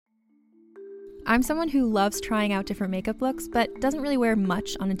I'm someone who loves trying out different makeup looks, but doesn't really wear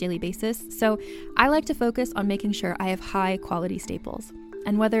much on a daily basis, so I like to focus on making sure I have high quality staples.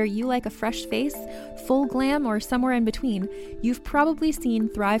 And whether you like a fresh face, full glam, or somewhere in between, you've probably seen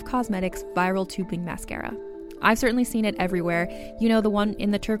Thrive Causemetics Viral Tubing Mascara. I've certainly seen it everywhere. You know, the one in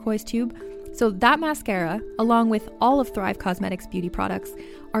the turquoise tube? So that mascara, along with all of Thrive Causemetics beauty products,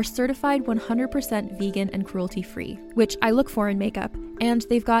 are certified 100% vegan and cruelty-free, which I look for in makeup, and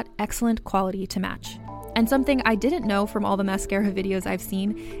they've got excellent quality to match. And something I didn't know from all the mascara videos I've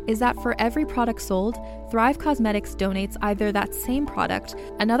seen is that for every product sold, Thrive Causemetics donates either that same product,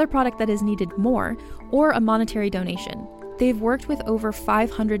 another product that is needed more, or a monetary donation. They've worked with over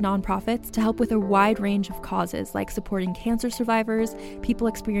 500 nonprofits to help with a wide range of causes like supporting cancer survivors, people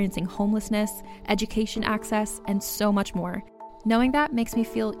experiencing homelessness, education access, and so much more. Knowing that makes me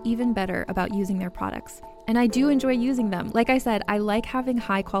feel even better about using their products. And I do enjoy using them. Like I said, I like having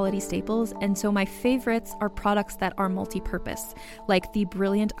high quality staples, and so my favorites are products that are multi-purpose, like the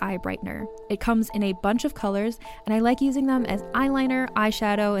Brilliant Eye Brightener. It comes in a bunch of colors, and I like using them as eyeliner,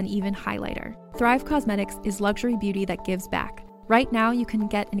 eyeshadow, and even highlighter. Thrive Causemetics is luxury beauty that gives back. Right now, you can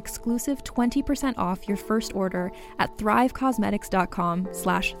get an exclusive 20% off your first order at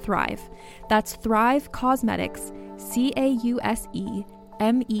thrivecausemetics.com/thrive. That's Thrive Causemetics,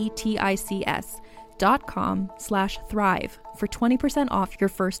 CAUSEMETICS.com/thrive for 20% off your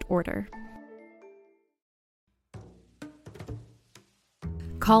first order.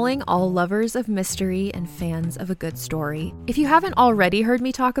 Calling all lovers of mystery and fans of a good story. If you haven't already heard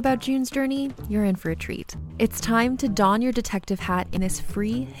me talk about June's Journey, you're in for a treat. It's time to don your detective hat in this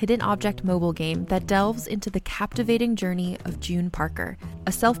free hidden object mobile game that delves into the captivating journey of June Parker,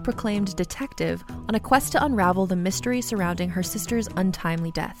 a self-proclaimed detective on a quest to unravel the mystery surrounding her sister's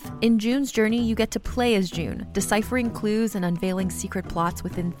untimely death. In June's Journey, you get to play as June, deciphering clues and unveiling secret plots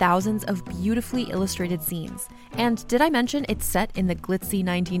within thousands of beautifully illustrated scenes. And did I mention it's set in the glitzy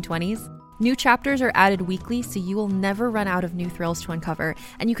 1920s? New chapters are added weekly, so you will never run out of new thrills to uncover,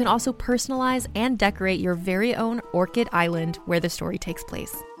 and you can also personalize and decorate your very own Orchid Island where the story takes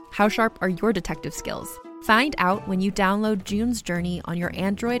place. How sharp are your detective skills? Find out when you download June's Journey on your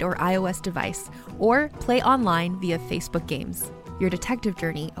Android or iOS device, or play online via Facebook Games. Your detective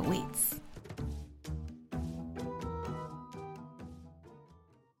journey awaits.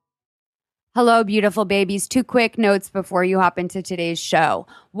 Hello, beautiful babies. 2 quick notes before you hop into today's show.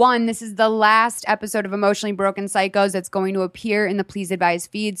 1, this is the last episode of Emotionally Broken Psychos that's going to appear in the Please Advise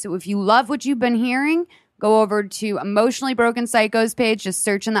feed. So if you love what you've been hearing, go over to Emotionally Broken Psychos page. Just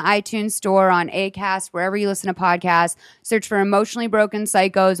search in the iTunes store, on Acast, wherever you listen to podcasts. Search for Emotionally Broken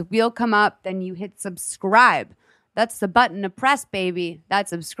Psychos. We'll come up. Then you hit subscribe. That's the button to press, baby. That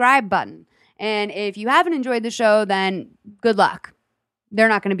subscribe button. And if you haven't enjoyed the show, then good luck. They're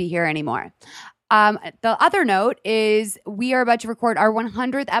not going to be here anymore. The other note is we are about to record our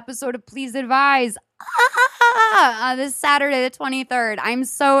 100th episode of Please Advise this Saturday, the 23rd. I'm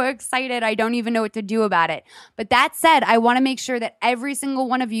so excited. I don't even know what to do about it. But that said, I want to make sure that every single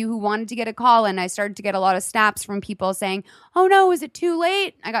one of you who wanted to get a call in, I started to get a lot of snaps from people saying, oh no, is it too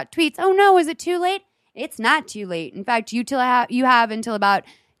late? I got tweets, oh no, is it too late? It's not too late. In fact, you have until about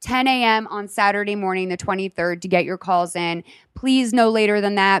 10 a.m. on Saturday morning, the 23rd, to get your calls in. Please no later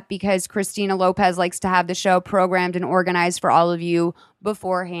than that, because Christina Lopez likes to have the show programmed and organized for all of you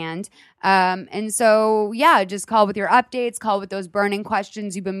beforehand. And so, yeah, just call with your updates, call with those burning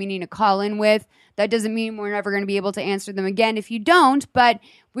questions you've been meaning to call in with. That doesn't mean we're never going to be able to answer them again if you don't, but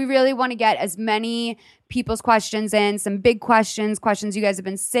we really want to get as many people's questions in, some big questions you guys have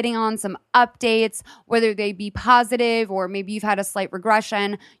been sitting on, some updates, whether they be positive or maybe you've had a slight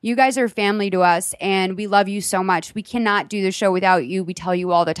regression. You guys are family to us, and we love you so much. We cannot do the show without you. We tell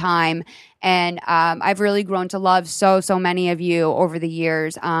you all the time. And I've really grown to love so many of you over the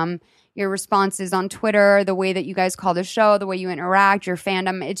years. Your responses on Twitter, the way that you guys call the show, the way you interact, your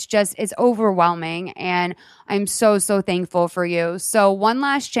fandom, it's overwhelming. And I'm so thankful for you. So one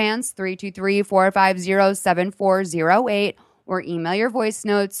last chance, 323-450-7408, or email your voice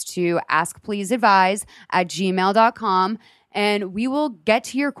notes to askpleaseadvise@gmail.com. And we will get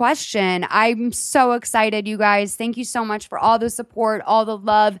to your question. I'm so excited, you guys. Thank you so much for all the support, all the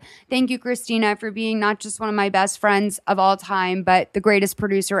love. Thank you, Christina, for being not just one of my best friends of all time, but the greatest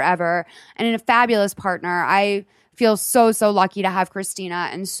producer ever and a fabulous partner. I feel so lucky to have Christina,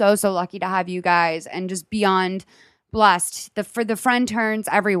 and so lucky to have you guys, and just beyond blessed. For the friend turns,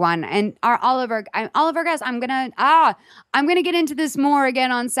 everyone, and all of our guests. I'm gonna get into this more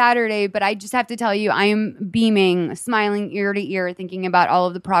again on Saturday, but I just have to tell you, I am beaming, smiling ear to ear, thinking about all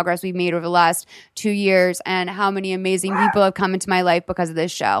of the progress we've made over the last 2 years and how many amazing people have come into my life because of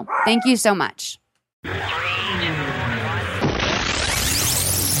this show. Thank you so much.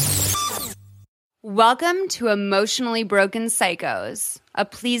 Welcome to Emotionally Broken Psychos, a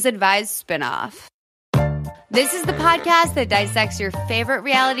Please Advise spinoff. This is the podcast that dissects your favorite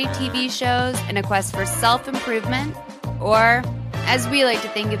reality TV shows in a quest for self-improvement, or, as we like to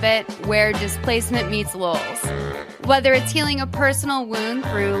think of it, where displacement meets lulz. Whether it's healing a personal wound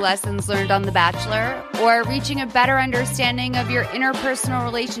through lessons learned on The Bachelor, or reaching a better understanding of your interpersonal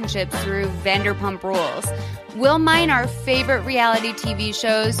relationships through Vanderpump Rules, we'll mine our favorite reality TV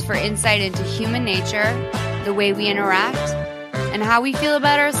shows for insight into human nature, the way we interact, and how we feel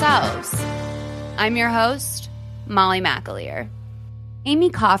about ourselves. I'm your host, Molly McAleer. Amy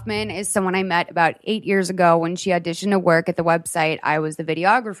Kaufman is someone I met about 8 years ago when she auditioned to work at the website I was the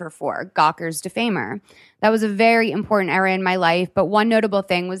videographer for, Gawker's Defamer. That was a very important era in my life, but one notable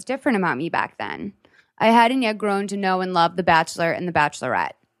thing was different about me back then. I hadn't yet grown to know and love The Bachelor and The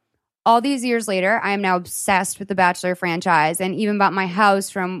Bachelorette. All these years later, I am now obsessed with the Bachelor franchise and even bought my house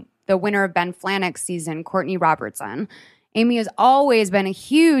from the winner of Ben Flajnik's season, Courtney Robertson. Amy has always been a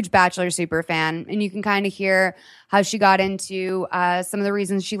huge Bachelor superfan, and you can kind of hear how she got into some of the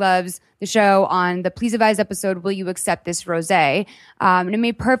reasons she loves the show on the Please Advise episode, Will You Accept This, Rosé? And it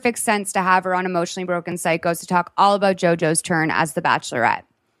made perfect sense to have her on Emotionally Broken Psychos to talk all about JoJo's turn as the Bachelorette.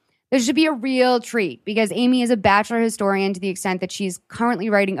 This should be a real treat because Amy is a Bachelor historian to the extent that she's currently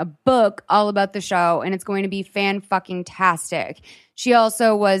writing a book all about the show, and it's going to be fan-fucking-tastic. She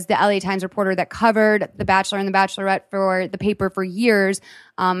also was the LA Times reporter that covered The Bachelor and The Bachelorette for the paper for years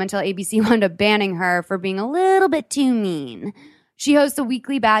until ABC wound up banning her for being a little bit too mean. She hosts a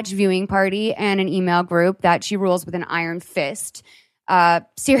weekly batch viewing party and an email group that she rules with an iron fist.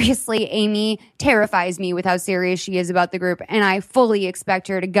 Seriously, Amy terrifies me with how serious she is about the group, and I fully expect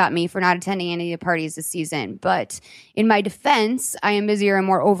her to gut me for not attending any of the parties this season. But in my defense, I am busier and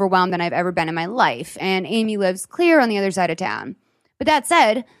more overwhelmed than I've ever been in my life, and Amy lives clear on the other side of town. But that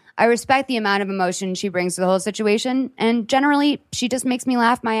said, I respect the amount of emotion she brings to the whole situation, and generally, she just makes me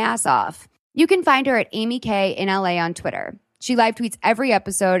laugh my ass off. You can find her at Amy K in LA on Twitter. She live tweets every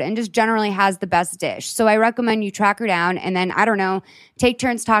episode and just generally has the best dish. So I recommend you track her down and then, I don't know, take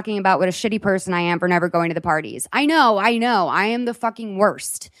turns talking about what a shitty person I am for never going to the parties. I know. I am the fucking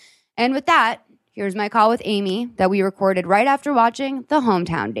worst. And with that, here's my call with Amy that we recorded right after watching The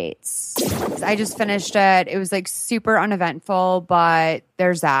Hometown Dates. I just finished it. It was like super uneventful, but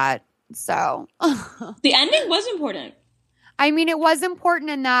there's that. So the ending was important. I mean, it was important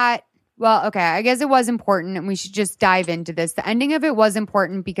in that. Well, okay, I guess it was important, and we should just dive into this. The ending of it was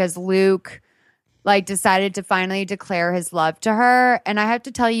important because Luke, decided to finally declare his love to her. And I have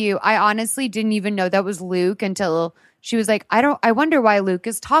to tell you, I honestly didn't even know that was Luke until she was like, I wonder why Luke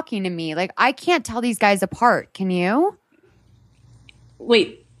is talking to me. I can't tell these guys apart. Can you?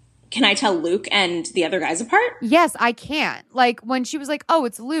 Wait, can I tell Luke and the other guys apart? Yes, I can't. When she was like, oh,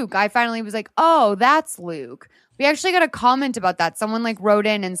 it's Luke, I finally was like, oh, that's Luke. We actually got a comment about that. Someone wrote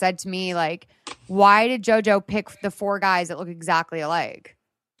in and said to me, why did JoJo pick the 4 guys that look exactly alike?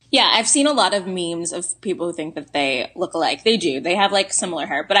 Yeah, I've seen a lot of memes of people who think that they look alike. They do. They have similar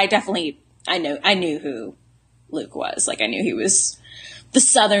hair, but I knew who Luke was. I knew he was the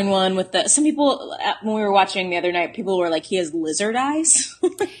southern one with some people, when we were watching the other night, people were like, he has lizard eyes.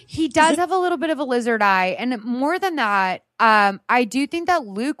 He does have a little bit of a lizard eye. And more than that, I do think that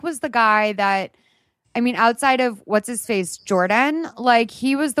Luke was the guy that, outside of what's-his-face, Jordan,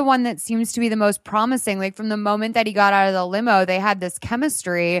 he was the one that seems to be the most promising. From the moment that he got out of the limo, they had this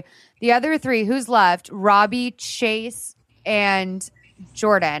chemistry. The other 3, who's left? Robbie, Chase, and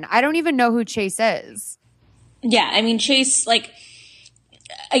Jordan. I don't even know who Chase is. Yeah, Chase,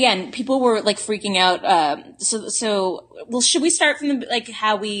 again, people were, freaking out. Well, should we start from the,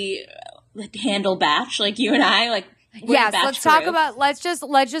 how we handle Batch, you and I, yes, let's talk about, let's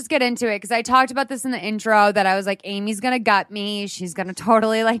just get into it, because I talked about this in the intro that I was like, Amy's going to gut me. She's going to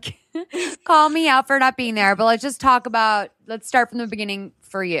totally call me out for not being there. But let's start from the beginning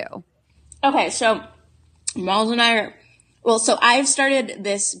for you. Okay, so Malls and I so I've started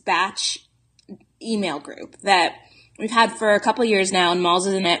this Batch email group that we've had for a couple of years now, and Malls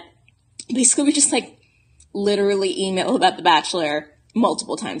is in it. Basically, we just literally email about The Bachelor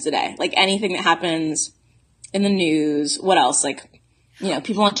multiple times a day. Anything that happens in the news. What else?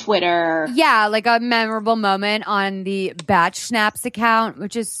 People on Twitter. Yeah, a memorable moment on the Batch Snaps account,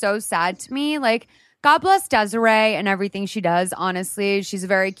 which is so sad to me. God bless Desiree and everything she does. Honestly, she's a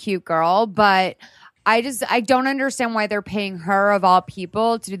very cute girl, but I don't understand why they're paying her of all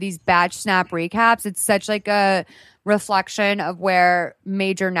people to do these batch snap recaps. It's such like a reflection of where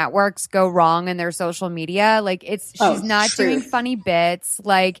major networks go wrong in their social media. Like she's not doing funny bits.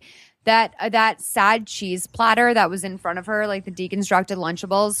 Like that sad cheese platter that was in front of her, like the deconstructed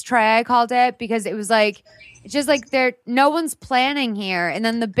Lunchables tray, I called it, because it was like, it's just like no one's planning here. And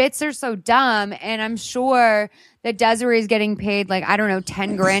then the bits are so dumb. And I'm sure that Desiree is getting paid like, I don't know,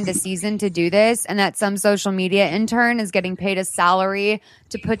 10 grand a season to do this. And that some social media intern is getting paid a salary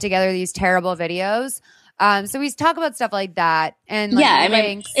to put together these terrible videos. So we talk about stuff like that. And like, I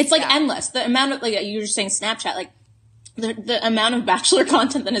mean, it's like endless. The amount of, like you were just saying Snapchat, like the amount of Bachelor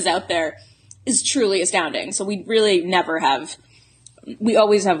content that is out there is truly astounding. So we really we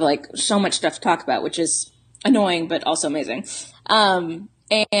always have like so much stuff to talk about, which is annoying, but also amazing. And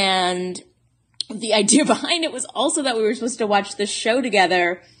the idea behind it was also that we were supposed to watch the show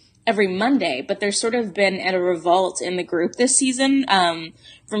together every Monday, but there's sort of been a revolt in the group this season,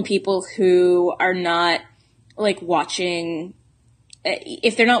 from people who are not like watching.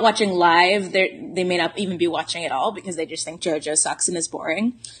 If they're not watching live, they may not even be watching at all because they just think JoJo sucks and is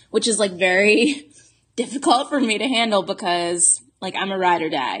boring, which is like very difficult for me to handle because like I'm a ride or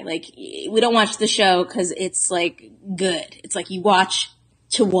die. Like we don't watch the show because it's like good. It's like you watch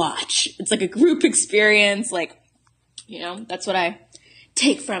to watch. It's like a group experience. Like, you know, that's what I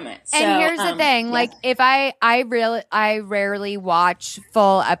take from it. So, and here's the thing, like if I rarely watch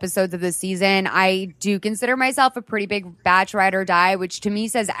full episodes of the season. I do consider myself a pretty big batch ride or die, which to me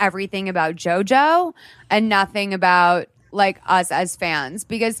says everything about JoJo and nothing about like us as fans.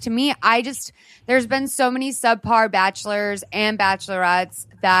 Because to me, there's been so many subpar bachelors and bachelorettes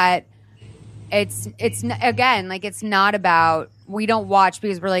that it's again, like it's not about, we don't watch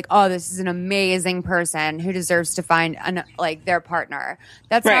because we're like, oh, this is an amazing person who deserves to find like their partner.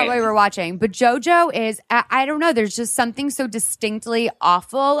 That's not why we're watching. But JoJo is, I don't know, there's just something so distinctly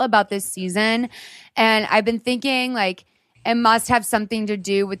awful about this season. And I've been thinking like it must have something to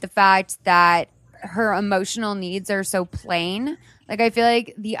do with the fact that her emotional needs are so plain. Like I feel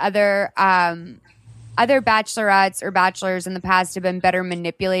like the other bachelorettes or bachelors in the past have been better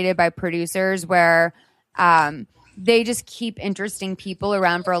manipulated by producers where they just keep interesting people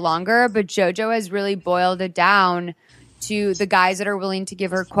around for longer. But JoJo has really boiled it down to the guys that are willing to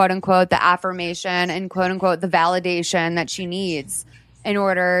give her quote unquote the affirmation and quote unquote the validation that she needs in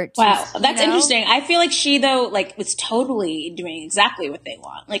order to. Wow, that's interesting. I feel like she though like was totally doing exactly what they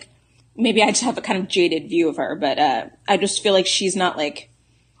want. Like maybe I just have a kind of jaded view of her, but I just feel like she's not like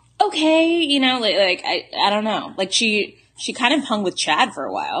okay, you know, like I don't know. Like she kind of hung with Chad for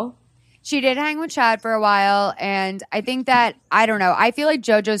a while. She did hang with Chad for a while, and I think that, I don't know, I feel like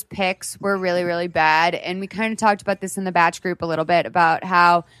JoJo's picks were really, really bad, and we kind of talked about this in the batch group a little bit, about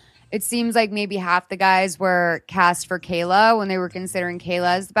how it seems like maybe half the guys were cast for Kayla when they were considering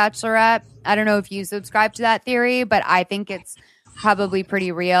Kayla as the Bachelorette. I don't know if you subscribe to that theory, but I think it's probably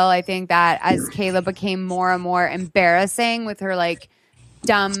pretty real. I think that as Kayla became more and more embarrassing with her, like,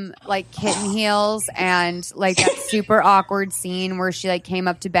 dumb like kitten heels and like that super awkward scene where she like came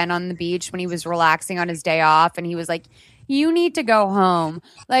up to Ben on the beach when he was relaxing on his day off and he was like, you need to go home.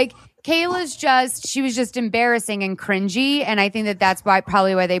 Like she was just embarrassing and cringy, and I think that that's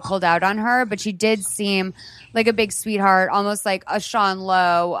probably why they pulled out on her. But she did seem like a big sweetheart, almost like a Sean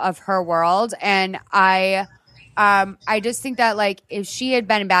Lowe of her world. And I just think that like if she had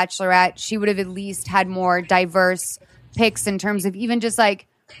been a Bachelorette, she would have at least had more diverse picks in terms of even just like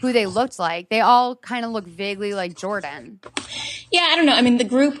who they looked like. They all kind of look vaguely like Jordan. Yeah, I don't know. I mean, the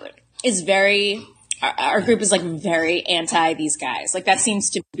group is our group is like very anti these guys. Like that seems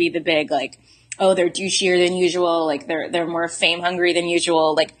to be the big like, oh, they're douchier than usual. Like they're more fame hungry than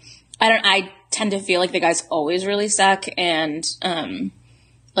usual. Like I tend to feel like the guys always really suck, and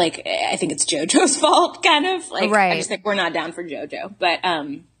like I think it's JoJo's fault, kind of. Like I just think we're not down for JoJo, but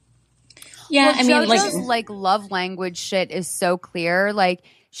yeah, well, I mean, JoJo's like love language shit is so clear. Like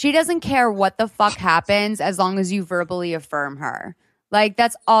she doesn't care what the fuck happens as long as you verbally affirm her. Like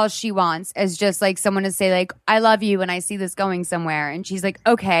that's all she wants, is just like someone to say like, I love you and I see this going somewhere. And she's like,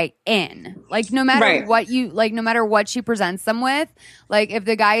 okay, in. Like no matter no matter what she presents them with, like if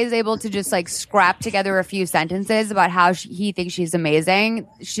the guy is able to just like scrap together a few sentences about how he thinks she's amazing,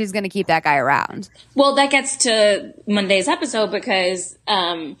 she's going to keep that guy around. Well, that gets to Monday's episode because,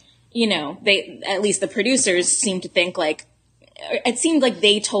 you know, at least the producers seem to think like, it seemed like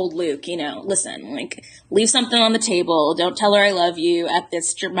they told Luke, you know, listen, like leave something on the table. Don't tell her I love you at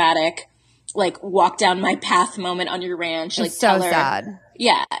this dramatic, like walk down my path moment on your ranch. Like it's so sad.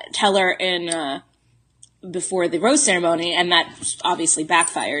 Yeah. Tell her in, before the rose ceremony, and that obviously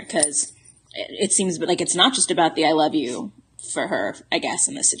backfired because it seems like it's not just about the I love you for her, I guess,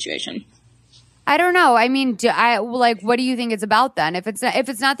 in this situation. I don't know. I mean, what do you think it's about then? If it's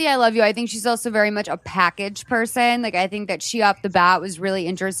not the I love you, I think she's also very much a package person. Like, I think that she off the bat was really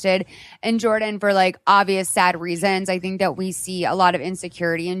interested in Jordan for like obvious sad reasons. I think that we see a lot of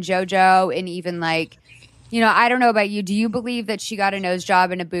insecurity in JoJo, and even like, you know, I don't know about you. Do you believe that she got a nose job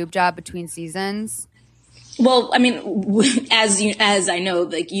and a boob job between seasons? Well, I mean, as I know,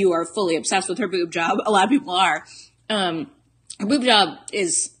 like you are fully obsessed with her boob job. A lot of people are. Her boob job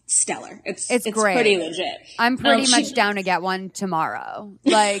is stellar. It's great. Pretty legit. I'm pretty much down to get one tomorrow.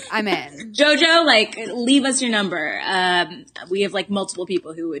 Like, I'm in. JoJo, like, leave us your number. We have like multiple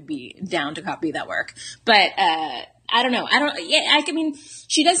people who would be down to copy that work. But I don't know. I mean,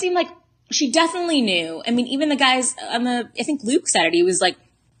 she does seem like she definitely knew. I mean, even the guys I think Luke said it. He was like,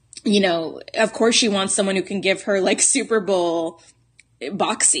 you know, of course she wants someone who can give her like Super Bowl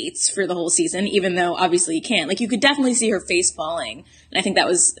box seats for the whole season, even though obviously you can't. Like, you could definitely see her face falling. And I think that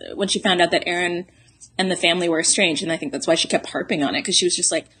was when she found out that Aaron and the family were estranged. And I think that's why she kept harping on it, because she was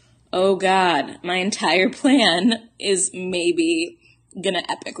just like, oh God, my entire plan is maybe gonna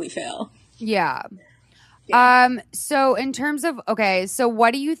epically fail. Yeah. So in terms of, okay, so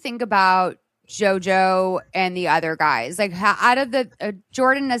what do you think about JoJo and the other guys? Like, out of the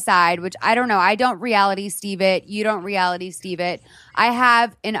Jordan aside, which I don't know, I don't reality Steve it, you don't reality Steve it. I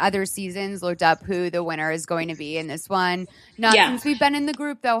have in other seasons looked up who the winner is going to be in this one. Not since we've been in the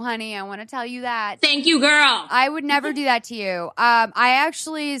group though, honey. I want to tell you that. Thank you, girl. I would never do that to you. I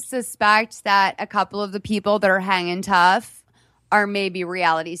actually suspect that a couple of the people that are hanging tough are maybe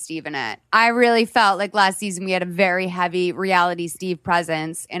reality Steve in it. I really felt like last season we had a very heavy reality Steve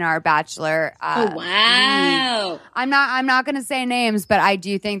presence in our Bachelor. Oh wow! League. I'm not going to say names, but I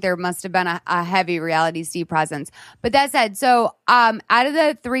do think there must have been a heavy reality Steve presence. But that said, so out of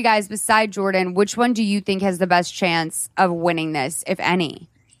the three guys beside Jordan, which one do you think has the best chance of winning this, if any?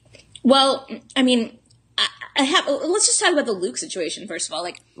 Well, I mean, let's just talk about the Luke situation first of all.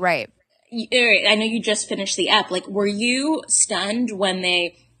 Like, right. I know you just finished the ep. Like, were you stunned when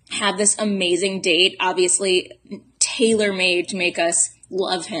they had this amazing date, obviously tailor-made to make us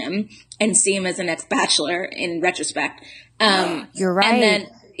love him and see him as the next Bachelor in retrospect? You're right.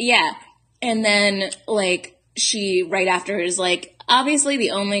 And then, like, she right after is like, obviously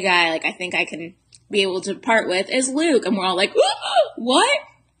the only guy, like, I think I can be able to part with is Luke. And we're all like, what?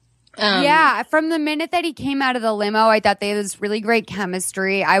 Yeah, from the minute that he came out of the limo, I thought they had this really great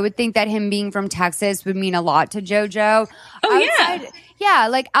chemistry. I would think that him being from Texas would mean a lot to JoJo. Yeah,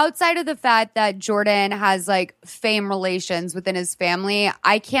 like outside of the fact that Jordan has like fame relations within his family,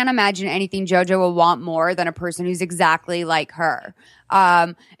 I can't imagine anything JoJo will want more than a person who's exactly like her.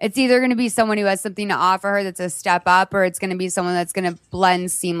 It's either going to be someone who has something to offer her that's a step up, or it's going to be someone that's going to blend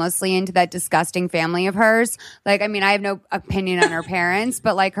seamlessly into that disgusting family of hers. Like, I mean, I have no opinion on her parents,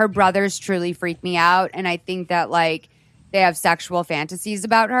 but like her brothers truly freak me out. And I think that like they have sexual fantasies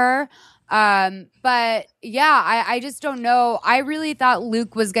about her. But yeah, I just don't know. I really thought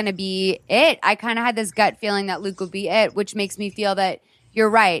Luke was going to be it. I kind of had this gut feeling that Luke would be it, which makes me feel that you're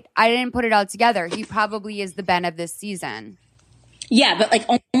right. I didn't put it all together. He probably is the Ben of this season. Yeah, but like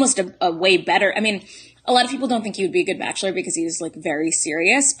almost a way better. I mean, a lot of people don't think he would be a good Bachelor because he's like very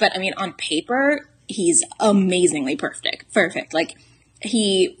serious. But I mean, on paper, he's amazingly perfect. Like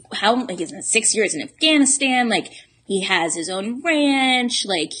he's been 6 years in Afghanistan. Like he has his own ranch.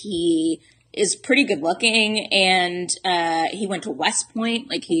 Like he is pretty good looking, and he went to West Point.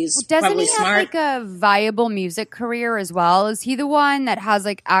 Like he's probably smart. Doesn't he have like a viable music career as well? Is he the one that has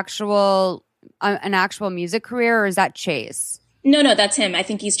like an actual music career, or is that Chase? No, that's him. I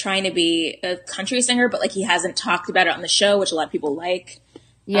think he's trying to be a country singer, but like he hasn't talked about it on the show, which a lot of people like.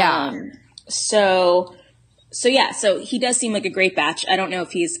 Yeah. So he does seem like a great batch. I don't know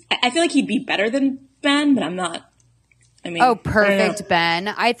if I feel like he'd be better than Ben, but I'm not. I mean, perfect Ben.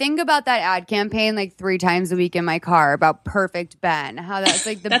 I think about that ad campaign like 3 times a week in my car about perfect Ben. How that's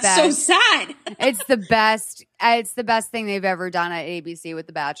like the that's best. That's so sad. It's the best. It's the best thing they've ever done at ABC with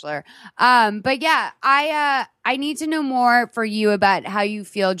The Bachelor. But yeah, I need to know more for you about how you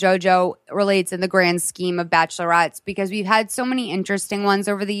feel JoJo relates in the grand scheme of Bachelorettes, because we've had so many interesting ones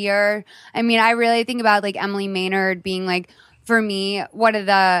over the year. I mean, I really think about like Emily Maynard being like, for me, one of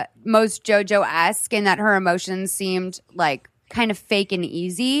the most JoJo-esque, in that her emotions seemed like kind of fake and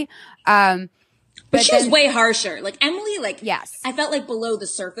easy. But she was way harsher. Like Emily, like, yes, I felt like below the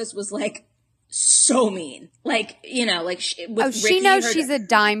surface was like so mean. Like, you know, like she knows she's a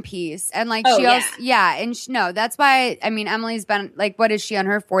dime piece, and like that's why. I mean, Emily's been like, what is she on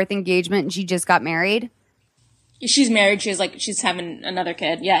her 4th engagement, and she just got married? She's married. She's having another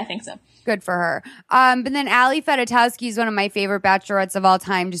kid. Yeah, I think so. Good for her. But then Ali Fedotowsky is one of my favorite bachelorettes of all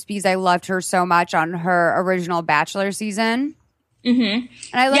time, just because I loved her so much on her original Bachelor season. Mm-hmm. And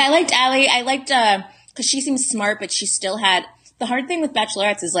I liked Ali. I liked because she seems smart, but she still had the hard thing with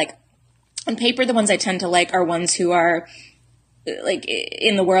bachelorettes is like on paper the ones I tend to like are ones who are like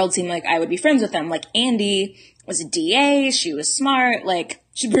in the world seem like I would be friends with them. Like Andy was a DA. She was smart. Like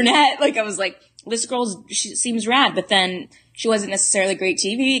she's brunette. Like I was like, this she seems rad, but then she wasn't necessarily great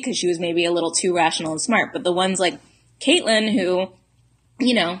TV because she was maybe a little too rational and smart. But the ones like Caitlyn who,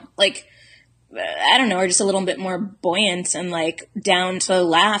 you know, like, I don't know, are just a little bit more buoyant and like down to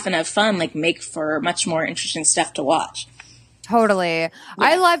laugh and have fun, like make for much more interesting stuff to watch. Totally. Yeah.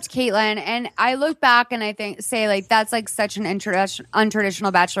 I loved Caitlyn, and I look back and I say like that's like such an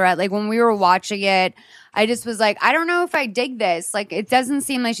untraditional bachelorette. Like when we were watching it, I just was like, I don't know if I dig this. Like it doesn't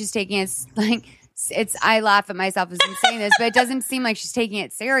seem like she's taking it like I laugh at myself as I'm saying this, but it doesn't seem like she's taking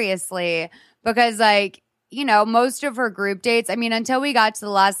it seriously because like, you know, most of her group dates, I mean, until we got to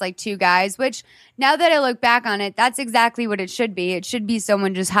the last like 2 guys, which now that I look back on it, that's exactly what it should be. It should be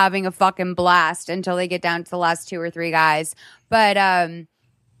someone just having a fucking blast until they get down to the last 2 or 3 guys. But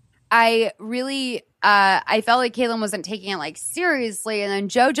I really, I felt like Caitlyn wasn't taking it like seriously. And then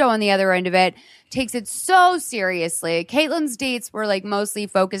JoJo on the other end of it takes it so seriously. Caitlyn's dates were like mostly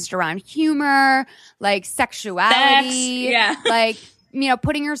focused around humor, like sexuality, like, you know,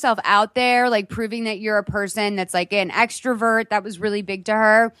 putting yourself out there, like proving that you're a person that's like an extrovert. That was really big to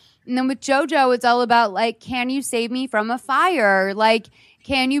her. And then with JoJo, it's all about like, can you save me from a fire? Like,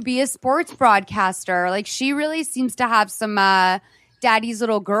 can you be a sports broadcaster? Like, she really seems to have some daddy's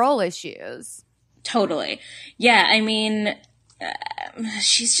little girl issues. Totally. Yeah. I mean,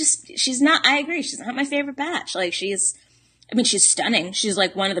 she's not, I agree. She's not my favorite batch. Like she's stunning. She's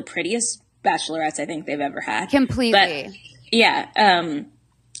like one of the prettiest bachelorettes I think they've ever had. Completely. But, yeah.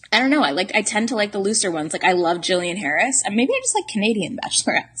 I don't know. I tend to like the looser ones. Like I love Jillian Harris. And maybe I just like Canadian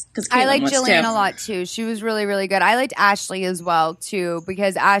bachelorettes. I like Jillian a lot too. She was really, really good. I liked Ashley as well too,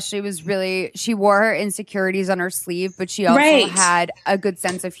 because Ashley was really, she wore her insecurities on her sleeve, but she also had a good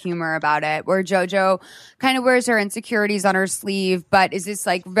sense of humor about it, where JoJo kind of wears her insecurities on her sleeve, but is this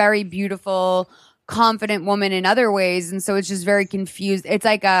like very beautiful, confident woman in other ways. And so it's just very confused. It's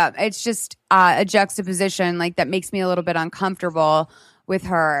like it's just a juxtaposition like that makes me a little bit uncomfortable with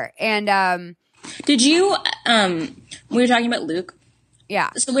her. And did you we were talking about Luke. Yeah.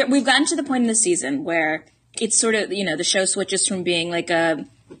 So we've gotten to the point in the season where it's sort of, you know, the show switches from being like a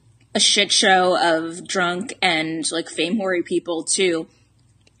shit show of drunk and like fame hoary people to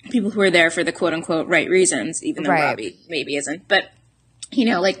people who are there for the quote unquote right reasons, even though Robbie maybe isn't. But you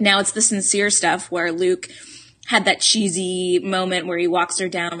know, like now it's the sincere stuff where Luke had that cheesy moment where he walks her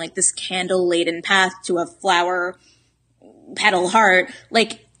down like this candle-laden path to a flower petal heart.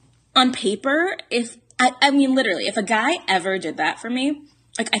 Like on paper, I mean, literally, if a guy ever did that for me,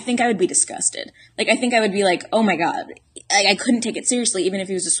 like I think I would be disgusted. Like I think I would be like, oh my God, I couldn't take it seriously even if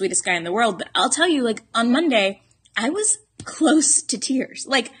he was the sweetest guy in the world. But I'll tell you, like on Monday, I was close to tears.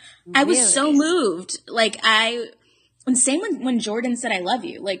 Like I was so moved. Like and same when Jordan said, I love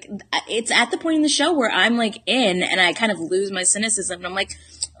you. Like, it's at the point in the show where I'm, like, in and I kind of lose my cynicism. And I'm like,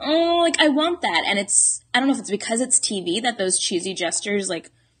 oh, like, I want that. And I don't know if it's because it's TV that those cheesy gestures, like,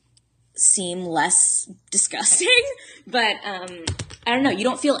 seem less disgusting. But, I don't know. You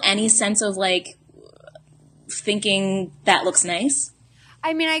don't feel any sense of, like, thinking that looks nice?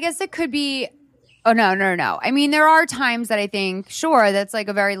 I mean, I guess it could be... Oh, no. I mean, there are times that I think, sure, that's like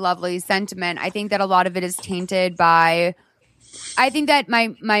a very lovely sentiment. I think that a lot of it is tainted by, I think that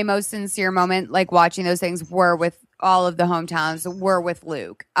my most sincere moment, like watching those things were with all of the hometowns, were with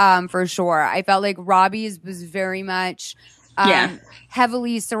Luke, for sure. I felt like Robbie's was very much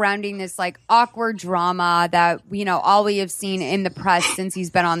heavily surrounding this like awkward drama that, you know, all we have seen in the press since he's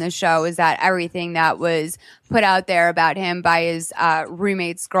been on the show is that everything that was put out there about him by his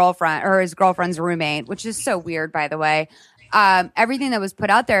roommate's girlfriend or his girlfriend's roommate, which is so weird, by the way. Everything that was put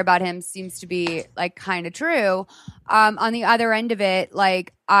out there about him seems to be like kind of true. On the other end of it,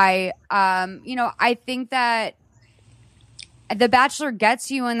 like I think that The Bachelor gets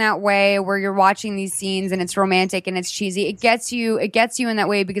you in that way where you're watching these scenes and it's romantic and it's cheesy. It gets you in that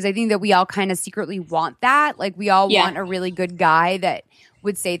way because I think that we all kind of secretly want that. Like we all want a really good guy that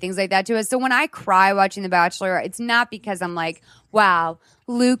would say things like that to us. So when I cry watching The Bachelor, it's not because I'm like, wow,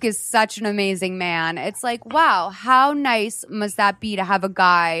 Luke is such an amazing man. It's like, wow, how nice must that be to have a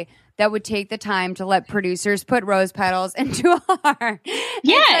guy that would take the time to let producers put rose petals into a heart.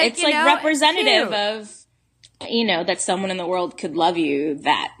 Yeah, it's like representative of, you know, that someone in the world could love you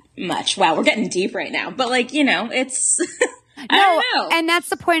that much. Wow, we're getting deep right now. But like, you know, it's I don't know. And that's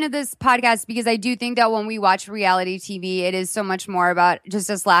the point of this podcast, because I do think that when we watch reality TV, it is so much more about just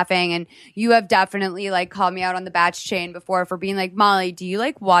us laughing. And you have definitely like called me out on the batch chain before for being like, Molly, do you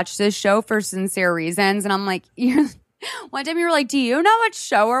like watch this show for sincere reasons? And I'm like, one time you were like, do you know what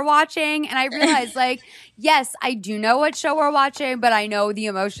show we're watching? And I realized like, yes, I do know what show we're watching, but I know the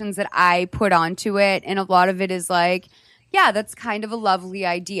emotions that I put onto it. And a lot of it is like, yeah, that's kind of a lovely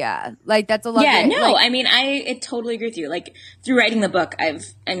idea. Like, that's a lovely idea. Yeah, no, I mean, I totally agree with you. Like, through writing the book, I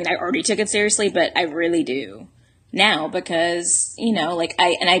already took it seriously, but I really do now because, you know, like,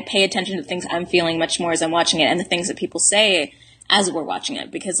 I pay attention to things I'm feeling much more as I'm watching it and the things that people say as we're watching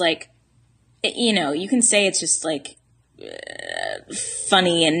it. Because, like, you know, you can say it's just, like,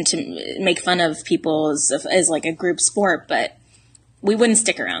 funny and to make fun of people as like a group sport, but we wouldn't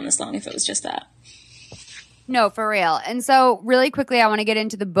stick around this long if it was just that. No, for real. And so really quickly, I want to get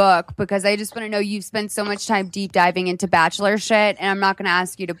into the book because I just want to know, you've spent so much time deep diving into Bachelor shit, and I'm not going to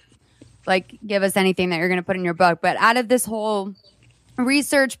ask you to like give us anything that you're going to put in your book. But out of this whole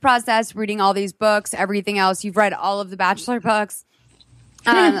research process, reading all these books, everything else, you've read all of the Bachelor books.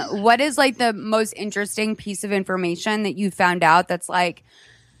 What is like the most interesting piece of information that you found out that's like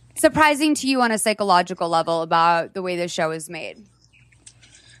surprising to you on a psychological level about the way the show is made?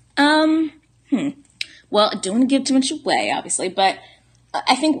 Well, I don't want to give too much away, obviously, but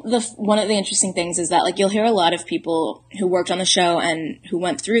I think one of the interesting things is that, like, you'll hear a lot of people who worked on the show and who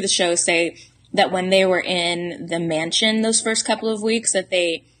went through the show say that when they were in the mansion those first couple of weeks, that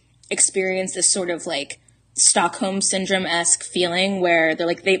they experienced this sort of, like, Stockholm Syndrome-esque feeling where they're,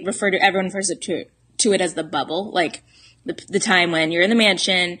 like, everyone refers to it as the bubble, like, the time when you're in the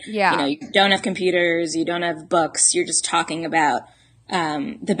mansion, yeah. You know, you don't have computers, you don't have books, you're just talking about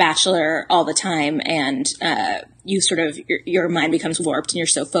The Bachelor all the time, and you sort of your mind becomes warped and you're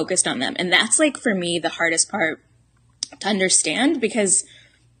so focused on them. And that's, like, for me the hardest part to understand, because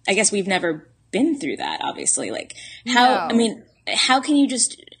I guess we've never been through that, obviously. Like, how can you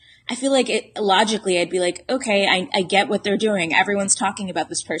just, I feel like logically I'd be like, okay, I get what they're doing, everyone's talking about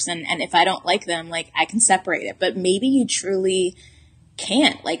this person, and if I don't like them, like, I can separate it. But maybe you truly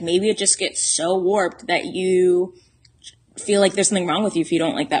can't. Like, maybe it just gets so warped that you feel like there's something wrong with you if you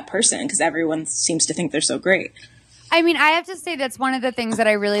don't like that person, because everyone seems to think they're so great. I mean, I have to say that's one of the things that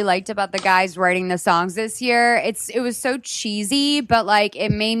I really liked about the guys writing the songs this year. It was so cheesy, but like it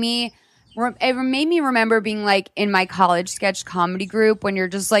made me remember being like in my college sketch comedy group when you're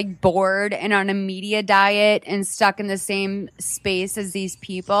just like bored and on a media diet and stuck in the same space as these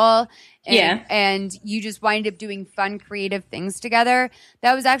people. And you just wind up doing fun, creative things together.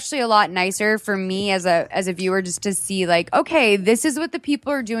 That was actually a lot nicer for me as a viewer, just to see like, okay, this is what the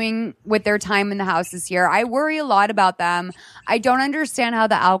people are doing with their time in the house this year. I worry a lot about them. I don't understand how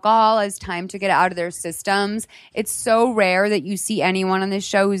the alcohol has time to get out of their systems. It's so rare that you see anyone on this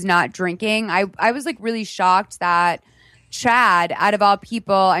show who's not drinking. I was like really shocked that Chad, out of all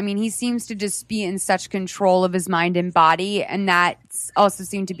people, I mean, he seems to just be in such control of his mind and body, and that also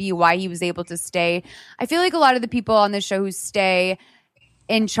seemed to be why he was able to stay. I feel like a lot of the people on the show who stay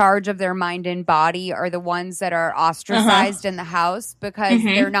in charge of their mind and body are the ones that are ostracized in the house because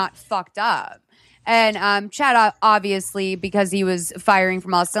they're not fucked up. And Chad, obviously, because he was firing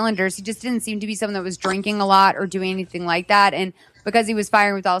from all cylinders, he just didn't seem to be someone that was drinking a lot or doing anything like that. And because he was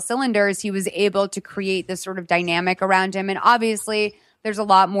firing with all cylinders, he was able to create this sort of dynamic around him. And obviously, there's a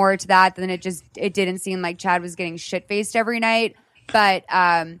lot more to that than it didn't seem like Chad was getting shit-faced every night. But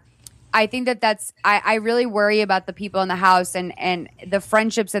I think I really worry about the people in the house and the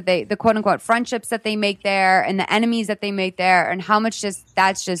friendships the quote-unquote friendships that they make there and the enemies that they make there, and how much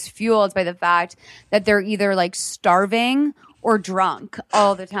that's just fueled by the fact that they're either like starving or drunk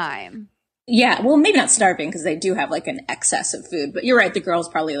all the time. Yeah, well, maybe not starving because they do have like an excess of food, but you're right. The girls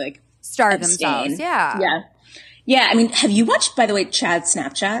probably like starve themselves. Yeah. I mean, have you watched, by the way, Chad's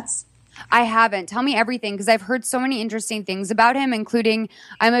Snapchats? I haven't. Tell me everything, because I've heard so many interesting things about him, including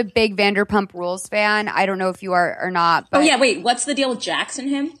I'm a big Vanderpump Rules fan. I don't know if you are or not. But wait, what's the deal with Jax and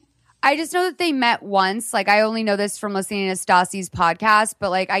him? I just know that they met once. Like, I only know this from listening to Stassi's podcast,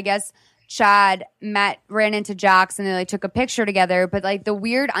 but like, I guess Chad ran into Jax and they like took a picture together. But like the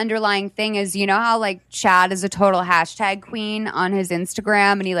weird underlying thing is, you know how like Chad is a total hashtag queen on his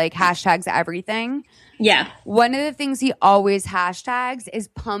Instagram and he like hashtags everything? Yeah. One of the things he always hashtags is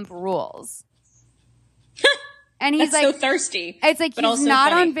pump rules. And he's That's like so thirsty. It's like he's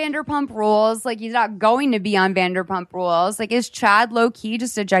not on Vanderpump Rules. Like he's not going to be on Vanderpump Rules. Like, is Chad low key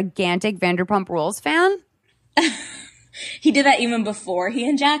just a gigantic Vanderpump Rules fan? He did that even before he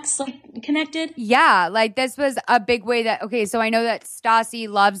and Jax like connected. Yeah, like this was a big way that, okay, so I know that Stassi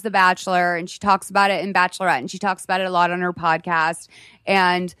loves The Bachelor and she talks about it in Bachelorette and she talks about it a lot on her podcast.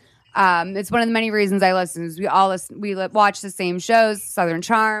 And it's one of the many reasons I listen is we watch the same shows, Southern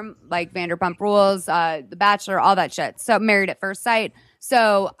Charm, like Vanderpump Rules, The Bachelor, all that shit. So Married at First Sight.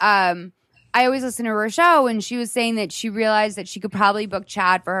 So I always listen to her show, and she was saying that she realized that she could probably book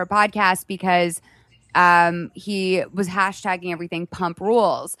Chad for her podcast because he was hashtagging everything Pump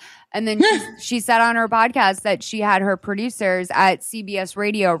Rules. And then she said on her podcast that she had her producers at CBS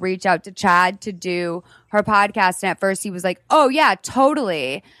Radio reach out to Chad to do her podcast. And at first he was like, oh yeah,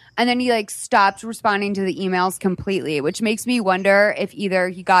 totally. And then he like stopped responding to the emails completely, which makes me wonder if either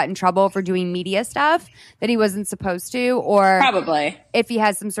he got in trouble for doing media stuff that he wasn't supposed to, or probably if he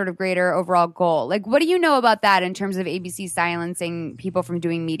has some sort of greater overall goal. Like, what do you know about that in terms of ABC silencing people from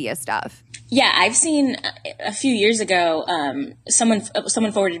doing media stuff? Yeah, I've seen a few years ago, someone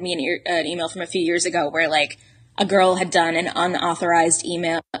forwarded me an email from a few years ago where like a girl had done an unauthorized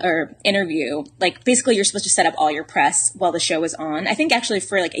email or interview. Like basically you're supposed to set up all your press while the show was on. I think actually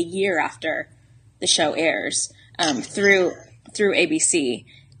for like a year after the show airs, through ABC.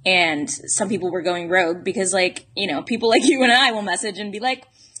 And some people were going rogue because like, you know, people like you and I will message and be like,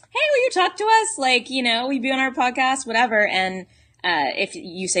 hey, will you talk to us? Like, you know, will you be on our podcast, whatever. And if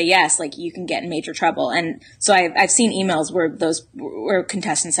you say yes, like you can get in major trouble. And so I've seen emails where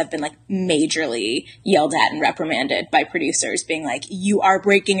contestants have been like majorly yelled at and reprimanded by producers being like, you are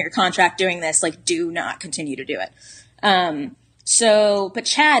breaking your contract doing this. Like, do not continue to do it. But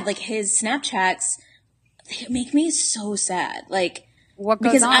Chad, like his Snapchats, they make me so sad. Like, what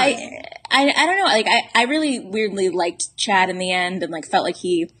goes because on? I don't know. Like I really weirdly liked Chad in the end and like felt like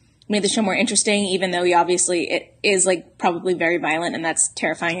he made the show more interesting, even though he obviously it is like probably very violent, and that's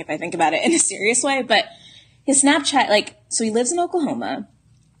terrifying if I think about it in a serious way. But his Snapchat, like, so he lives in Oklahoma,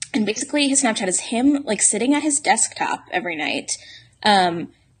 and basically his Snapchat is him like sitting at his desktop every night,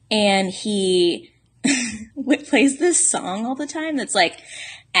 and he plays this song all the time that's like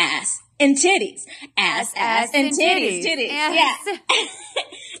ass and titties, ass and titties, yeah.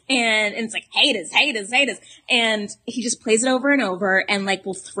 And it's like, haters. And he just plays it over and over and like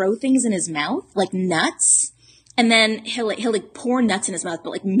will throw things in his mouth, like nuts. And then he'll like pour nuts in his mouth, but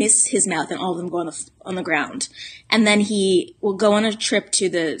like miss his mouth and all of them go on the ground. And then he will go on a trip to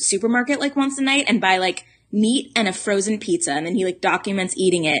the supermarket like once a night and buy like meat and a frozen pizza. And then he like documents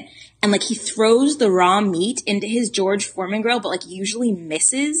eating it. And like he throws the raw meat into his George Foreman grill, but like usually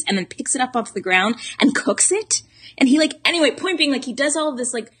misses and then picks it up off the ground and cooks it. And he like, anyway, point being like he does all of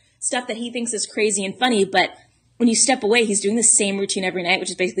this like stuff that he thinks is crazy and funny, but when you step away, he's doing the same routine every night, which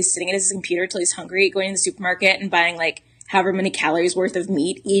is basically sitting at his computer till he's hungry, going to the supermarket and buying like however many calories worth of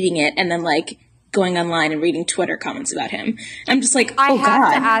meat, eating it, and then like going online and reading Twitter comments about him. I'm just like, I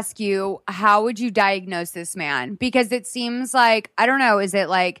have to ask you, how would you diagnose this man? Because it seems like, I don't know, is it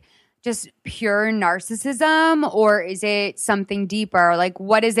like just pure narcissism or is it something deeper? Like,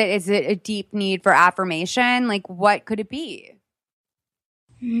 what is it? Is it a deep need for affirmation? Like, what could it be?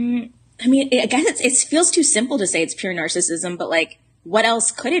 I mean, I guess it feels too simple to say it's pure narcissism, but like, what else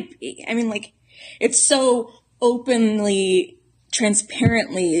could it be? I mean, like, it's so openly,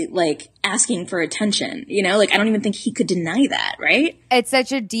 transparently, like, asking for attention, you know? Like, I don't even think he could deny that, right? It's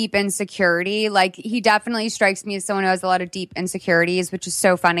such a deep insecurity. Like, he definitely strikes me as someone who has a lot of deep insecurities, which is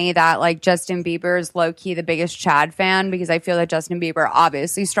so funny that, like, Justin Bieber is low-key the biggest Chad fan because I feel that Justin Bieber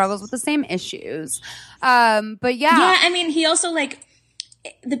obviously struggles with the same issues. But yeah. Yeah, I mean, he also, like,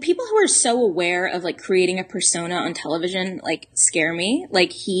 the people who are so aware of like creating a persona on television like scare me.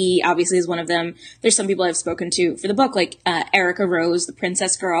 Like he obviously is one of them. There's some people I've spoken to for the book, like Erica Rose, the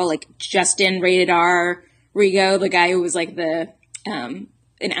princess girl, like Justin Rated R Rigo, the guy who was like the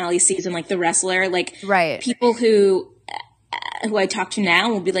in Ali's season, like the wrestler, like right. People who I talk to now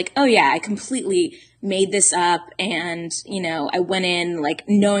will be like, oh yeah, I completely made this up and, you know, I went in like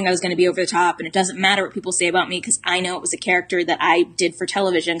knowing I was going to be over the top and it doesn't matter what people say about me because I know it was a character that I did for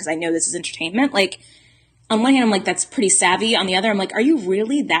television because I know this is entertainment. Like, on one hand, I'm like, that's pretty savvy. On the other, I'm like, are you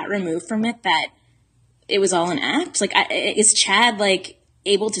really that removed from it that it was all an act? Like, is Chad like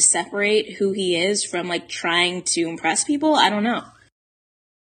able to separate who he is from like trying to impress people? I don't know.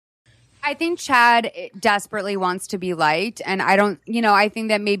 I think Chad desperately wants to be liked, and I don't, you know, I think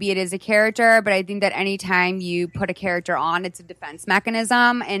that maybe it is a character, but I think that anytime you put a character on, it's a defense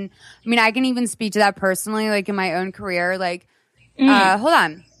mechanism. And I mean, I can even speak to that personally, like in my own career. Like, hold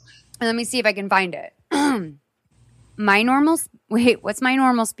on, let me see if I can find it. My normal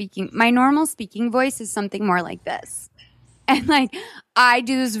speaking voice is something more like this. And like, I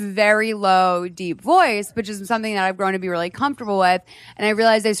do this very low, deep voice, which is something that I've grown to be really comfortable with. And I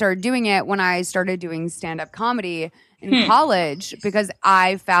realized I started doing it when I started doing stand-up comedy in college, because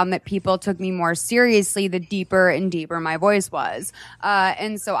I found that people took me more seriously the deeper and deeper my voice was.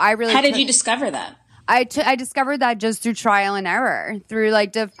 And so I really— How did you discover that? I discovered that just through trial and error, through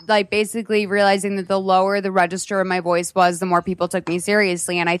like basically realizing that the lower the register of my voice was, the more people took me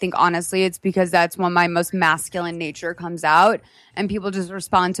seriously. And I think honestly, it's because that's when my most masculine nature comes out, and people just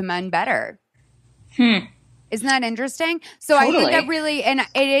respond to men better. Isn't that interesting? So Totally. I think that really, and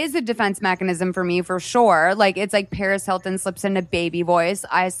it is a defense mechanism for me for sure. Like, it's like Paris Hilton slips into baby voice.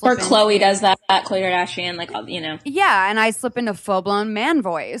 Or Chloe does that, Khloe Kardashian, like, you know. Yeah, and I slip into full-blown man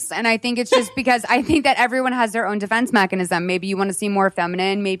voice. And I think it's just because I think that everyone has their own defense mechanism. Maybe you want to seem more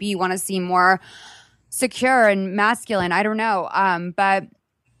feminine. Maybe you want to seem more secure and masculine. I don't know. But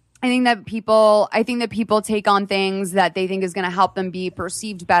I think that people take on things that they think is going to help them be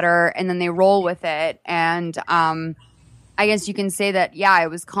perceived better, and then they roll with it. And I guess you can say that, yeah, I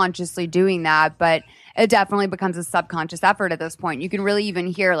was consciously doing that, but it definitely becomes a subconscious effort at this point. You can really even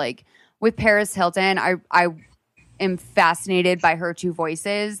hear, like, with Paris Hilton, I am fascinated by her two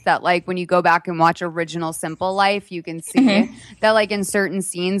voices, that, like, when you go back and watch Original Simple Life, you can see that, like, in certain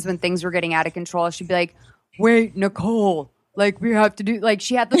scenes when things were getting out of control, she'd be like, wait, Nicole, like, we have to do, like,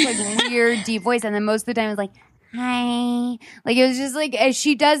 she had this, like, weird deep voice, and then most of the time it was like, hi. Like, it was just like, as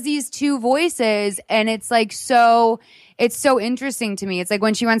she does these two voices, and it's like it's so interesting to me. It's like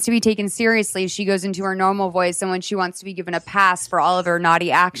when she wants to be taken seriously, she goes into her normal voice, and when she wants to be given a pass for all of her naughty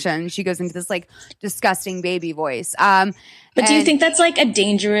actions, she goes into this, like, disgusting baby voice. But do you think that's, like, a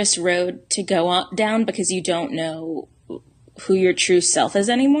dangerous road to go down because you don't know who your true self is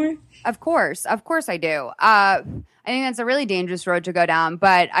anymore? Of course I do. I think that's a really dangerous road to go down,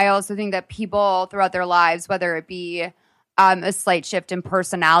 but I also think that people throughout their lives, whether it be a slight shift in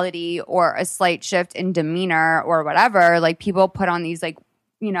personality or a slight shift in demeanor or whatever, like, people put on these, like,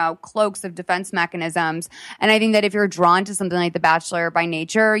 you know, cloaks of defense mechanisms. And I think that if you're drawn to something like The Bachelor by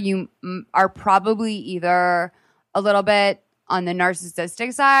nature, you are probably either a little bit on the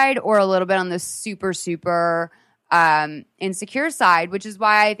narcissistic side or a little bit on the super, super insecure side, which is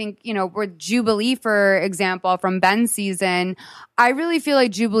why I think, you know, with Jubilee, for example, from Ben's season, I really feel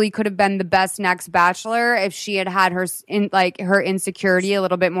like Jubilee could have been the best next Bachelor if she had her her insecurity a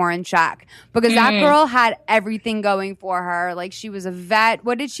little bit more in check, because that girl had everything going for her. Like, she was a vet.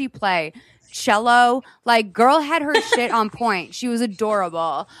 What did she play? Cello. Like, girl had her shit on point. She was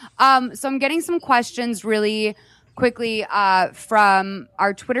adorable. So I'm getting some questions really quickly from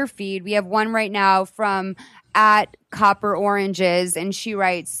our Twitter feed. We have one right now from at Copper Oranges, and she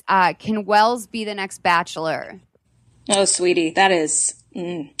writes, can Wells be the next Bachelor? Oh, sweetie, that is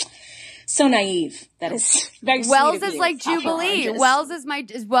so naive. That is very Wells sweet of is you, like Copper Jubilee.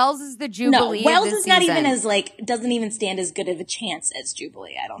 Oranges. Wells is the Jubilee. No, Wells of this is not season. even as, like, doesn't even stand as good of a chance as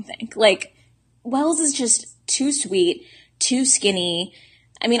Jubilee, I don't think. Like, Wells is just too sweet, too skinny.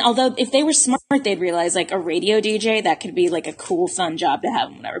 I mean, although if they were smart, they'd realize, like, a radio DJ, that could be, like, a cool, fun job to have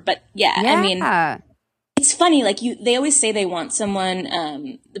and whatever. But yeah. I mean, it's funny, like, they always say they want someone,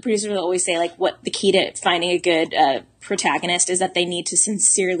 the producers will always say, like, what the key to finding a good protagonist is that they need to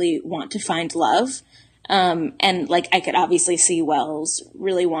sincerely want to find love. And, like, I could obviously see Wells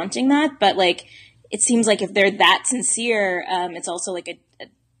really wanting that, but, like, it seems like if they're that sincere, it's also, like,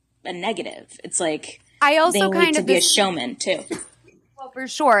 a negative. It's like, I also they need to be a showman, too. Well, for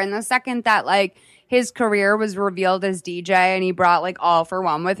sure. And the second that, like, his career was revealed as DJ and he brought, like, All for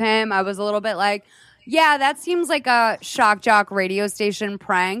One with him, I was a little bit like, yeah, that seems like a shock jock radio station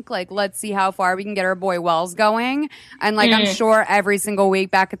prank. Like, let's see how far we can get our boy Wells going. And, like, I'm sure every single week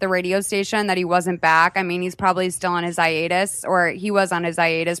back at the radio station that he wasn't back. I mean, he's probably still on his hiatus, or he was on his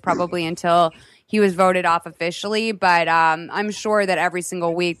hiatus probably until he was voted off officially. But I'm sure that every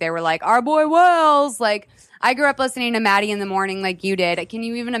single week they were like, our boy Wells. Like, I grew up listening to Maddie in the Morning like you did. Can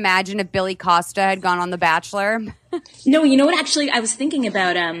you even imagine if Billy Costa had gone on The Bachelor? No, you know what? Actually, I was thinking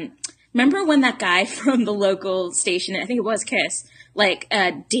about, remember when that guy from the local station, I think it was KISS, like,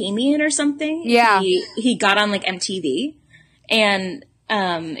 Damien or something? Yeah. He got on, like, MTV, and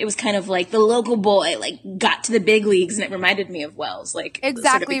it was kind of like the local boy, like, got to the big leagues, and it reminded me of Wells. Like,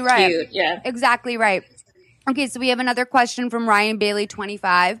 exactly sort of right. cute. Yeah. Exactly right. Okay, so we have another question from Ryan Bailey,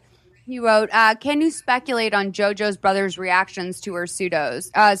 25. He wrote, can you speculate on JoJo's brother's reactions to her pseudos?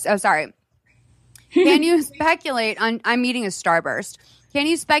 Can you speculate on, I'm eating a Starburst. Can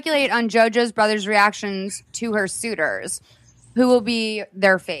you speculate on JoJo's brother's reactions to her suitors? Who will be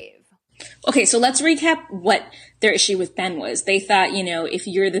their fave? Okay, so let's recap what their issue with Ben was. They thought, you know, if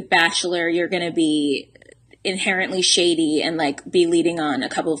you're the Bachelor, you're going to be inherently shady and like be leading on a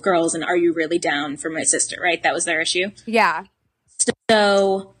couple of girls, and are you really down for my sister, right? That was their issue. Yeah.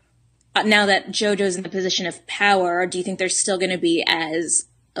 So now that JoJo's in the position of power, do you think they're still going to be as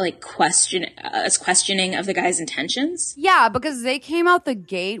like questioning of the guy's intentions? Yeah, because they came out the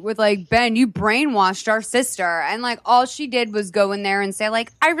gate with like, Ben, you brainwashed our sister. And like all she did was go in there and say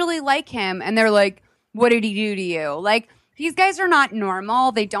like, I really like him. And they're like, what did he do to you? Like, these guys are not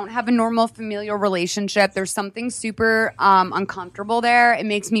normal. They don't have a normal familial relationship. There's something super uncomfortable there. It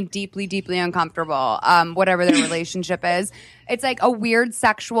makes me deeply, deeply uncomfortable, whatever their relationship is. It's like a weird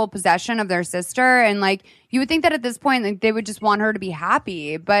sexual possession of their sister. And like, you would think that at this point, like, they would just want her to be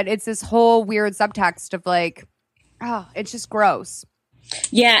happy. But it's this whole weird subtext of like, oh, it's just gross.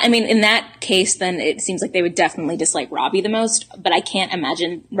 Yeah, I mean, in that case, then it seems like they would definitely dislike Robbie the most. But I can't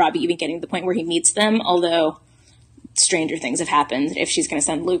imagine Robbie even getting to the point where he meets them, although stranger things have happened if she's going to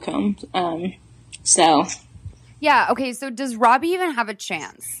send Luke home. Yeah, okay, so does Robbie even have a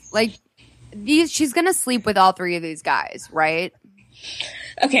chance? Like, she's going to sleep with all three of these guys, right?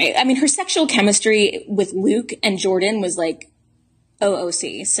 Okay, I mean, her sexual chemistry with Luke and Jordan was like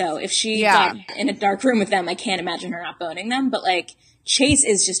OOC. So if she got in a dark room with them, I can't imagine her not boning them. But like, Chase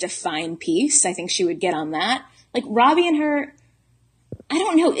is just a fine piece. I think she would get on that. Like, Robbie and her, I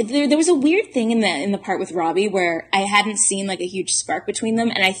don't know. There was a weird thing in the part with Robbie where I hadn't seen like a huge spark between them.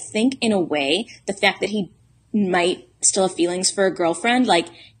 And I think in a way, the fact that he might still have feelings for a girlfriend, like,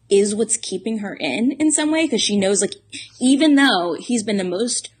 is what's keeping her in some way. Cause she knows, like, even though he's been the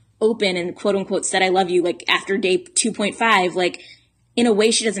most open and quote unquote said I love you, like after day 2.5, like in a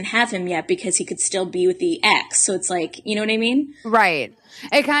way she doesn't have him yet because he could still be with the ex. So it's like, you know what I mean? Right.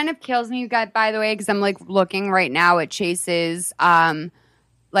 It kind of kills me, by the way, because I'm like looking right now at Chase's,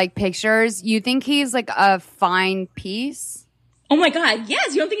 like pictures. You think he's like a fine piece? Oh my God.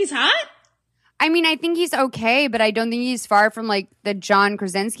 Yes. You don't think he's hot? I mean, I think he's okay, but I don't think he's far from like the John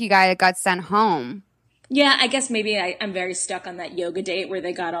Krasinski guy that got sent home. Yeah, I guess maybe I'm very stuck on that yoga date where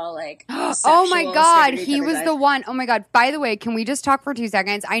they got all like oh my God, he was the one. Oh my God. By the way, can we just talk for 2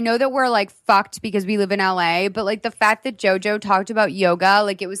 seconds? I know that we're like fucked because we live in LA, but like the fact that JoJo talked about yoga,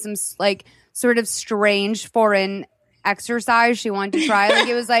 like it was some like sort of strange foreign exercise she wanted to try. Like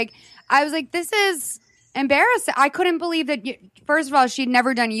it was like, I was like, this is embarrassing. I couldn't believe that. First of all, she'd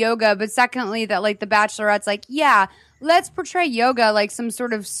never done yoga, but secondly, that like the Bachelorette's like, yeah, let's portray yoga like some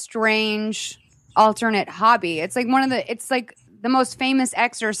sort of strange alternate hobby. It's like it's like the most famous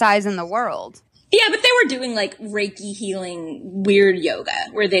exercise in the world. Yeah, but they were doing like Reiki healing weird yoga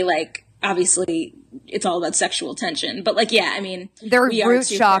where they like, obviously it's all about sexual tension, but like, yeah, I mean, their root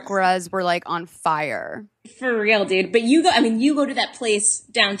chakras were like on fire. For real, dude. But you go to that place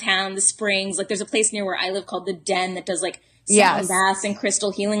downtown, the Springs, like there's a place near where I live called the Den that does like sound baths and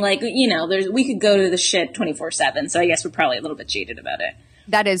crystal healing. Like, you know, we could go to the shit 24/7. So I guess we're probably a little bit jaded about it.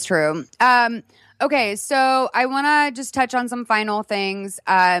 That is true. Okay, so I want to just touch on some final things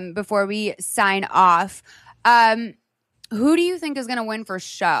before we sign off. Who do you think is going to win for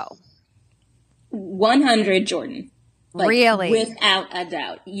show? 100 Jordan. Like, really? Without a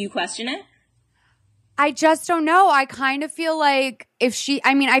doubt. You question it? I just don't know. I kind of feel like I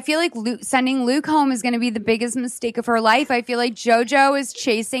feel like sending Luke home is going to be the biggest mistake of her life. I feel like JoJo is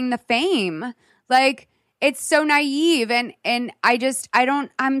chasing the fame. Like, it's so naive. And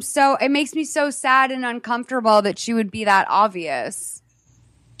it makes me so sad and uncomfortable that she would be that obvious.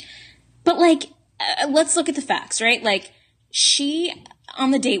 But like, let's look at the facts, right? Like, she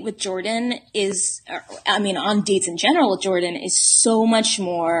on the date with Jordan on dates in general with Jordan is so much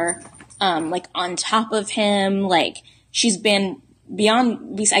more like on top of him. Like, she's been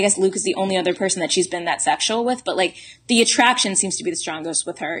beyond, I guess Luke is the only other person that she's been that sexual with, but like the attraction seems to be the strongest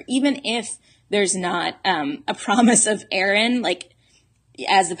with her, even if there's not a promise of Aaron, like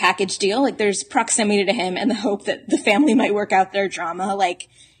as the package deal. Like, there's proximity to him and the hope that the family might work out their drama. Like,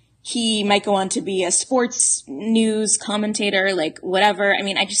 he might go on to be a sports news commentator, like whatever. I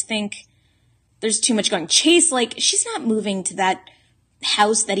mean, I just think there's too much going. Chase, like, she's not moving to that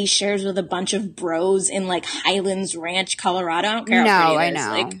house that he shares with a bunch of bros in like Highlands Ranch, Colorado. I don't care how pretty it is.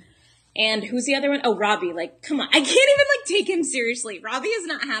 Like, and who's the other one? Oh, Robbie. Like, come on. I can't even like take him seriously. Robbie is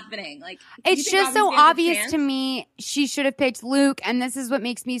not happening. Like, it's just so obvious to me she should have picked Luke. And this is what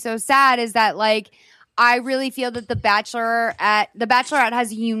makes me so sad, is that like, I really feel that the Bachelorette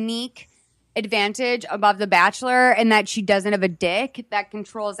has a unique advantage above the Bachelor in that she doesn't have a dick that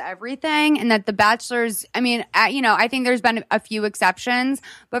controls everything, and that the Bachelors, I think there's been a few exceptions,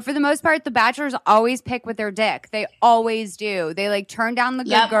 but for the most part, the Bachelors always pick with their dick. They always do. They like turn down the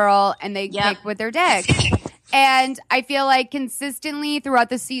good girl and they pick with their dick. And I feel like consistently throughout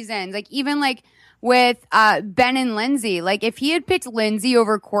the seasons, like even like with Ben and Lindsay. Like, if he had picked Lindsay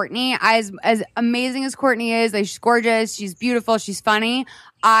over Courtney, as amazing as Courtney is, like, she's gorgeous, she's beautiful, she's funny.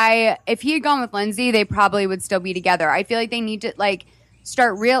 If he had gone with Lindsay, they probably would still be together. I feel like they need to, like,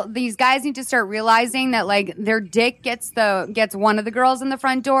 these guys need to start realizing that, like, their dick gets one of the girls in the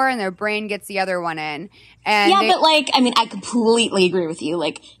front door and their brain gets the other one in. And but like, I mean, I completely agree with you.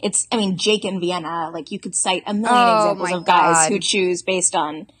 Like, Jake and Vienna, like, you could cite a million examples of guys who choose based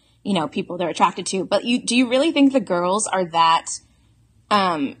on, you know, people they're attracted to. But do you really think the girls are that,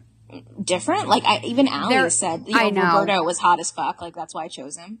 different? Like, even Allie said, Roberto was hot as fuck. Like, that's why I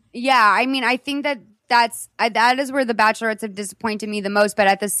chose him. Yeah. I mean, I think that that is where the Bachelorettes have disappointed me the most. But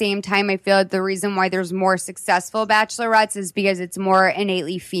at the same time, I feel like the reason why there's more successful Bachelorettes is because it's more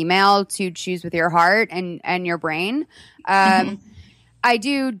innately female to choose with your heart and your brain. I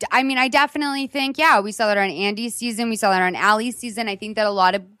definitely think, we saw that on Andy's season. We saw that on Allie's season. I think that a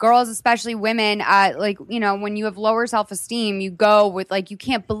lot of girls, especially women, like, you know, when you have lower self-esteem, you go with, like, you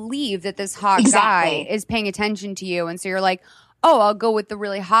can't believe that this hot guy is paying attention to you. And so you're like, oh, I'll go with the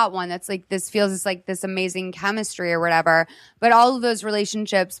really hot one. That's like, this feels like this amazing chemistry or whatever. But all of those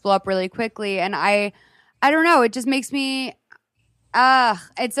relationships blow up really quickly. And I don't know. It just makes me,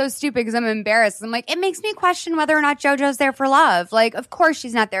 it's so stupid because I'm embarrassed. I'm like, it makes me question whether or not JoJo's there for love. Like, of course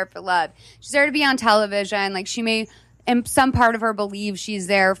she's not there for love. She's there to be on television. Like, she may, in some part of her, believe she's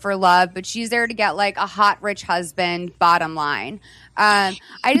there for love, but she's there to get, like, a hot, rich husband, bottom line. I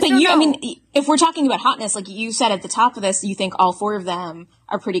mean, if we're talking about hotness, like you said at the top of this, you think all four of them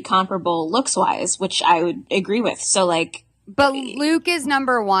are pretty comparable looks-wise, which I would agree with. So, like... But Luke is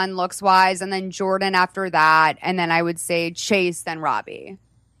number one looks-wise, and then Jordan after that, and then I would say Chase, then Robbie.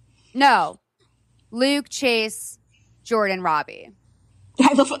 No. Luke, Chase, Jordan, Robbie.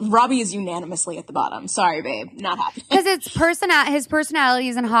 Robbie is unanimously at the bottom. Sorry, babe. Not happy. Because his personality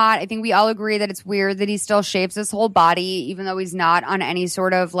isn't hot. I think we all agree that it's weird that he still shaves his whole body, even though he's not on any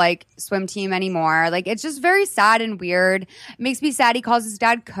sort of, like, swim team anymore. Like, it's just very sad and weird. It makes me sad he calls his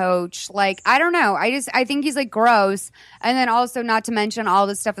dad coach. Like, I don't know. I think he's, like, gross. And then also, not to mention all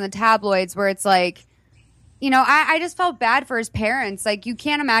this stuff in the tabloids where it's like, you know, I just felt bad for his parents. Like, you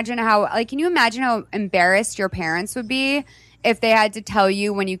can't imagine can you imagine how embarrassed your parents would be if they had to tell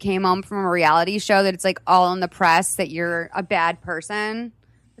you when you came home from a reality show that it's, like, all in the press that you're a bad person?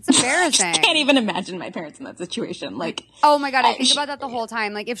 It's embarrassing. I can't even imagine my parents in that situation. Like, oh my God, I think about that the whole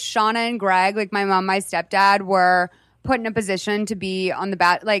time. Like, if Shauna and Greg, like my mom, my stepdad, were put in a position to be on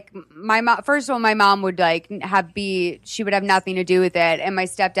the like, my mom, first of all, my mom would, like, she would have nothing to do with it, and my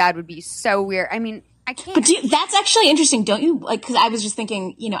stepdad would be so weird. I mean, I can't. But that's actually interesting, don't you? Like, because I was just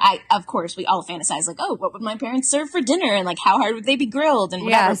thinking, you know, of course, we all fantasize, like, oh, what would my parents serve for dinner? And, like, how hard would they be grilled and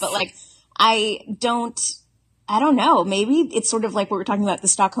whatever. Yes. But, like, I don't know. Maybe it's sort of like what we're talking about, the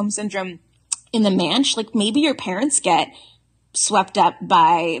Stockholm Syndrome in the Manch. Like, maybe your parents get swept up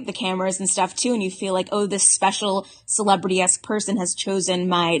by the cameras and stuff, too, and you feel like, oh, this special celebrity-esque person has chosen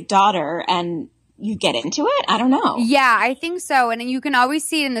my daughter, and you get into it? I don't know. Yeah, I think so. And you can always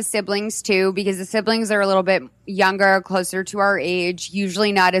see it in the siblings, too, because the siblings are a little bit younger, closer to our age,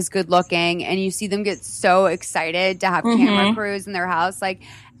 usually not as good looking. And you see them get so excited to have camera crews in their house. Like,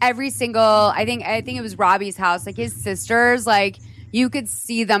 every single, I think it was Robbie's house, like, his sisters, like, you could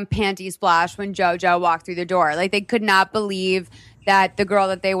see them panty splash when JoJo walked through the door. Like, they could not believe that the girl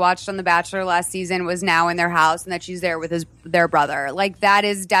that they watched on The Bachelor last season was now in their house and that she's there with their brother. Like, that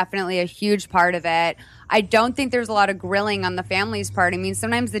is definitely a huge part of it. I don't think there's a lot of grilling on the family's part. I mean,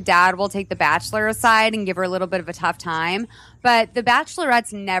 sometimes the dad will take the Bachelor aside and give her a little bit of a tough time, but the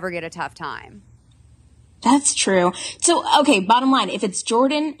Bachelorettes never get a tough time. That's true. So, okay, bottom line, if it's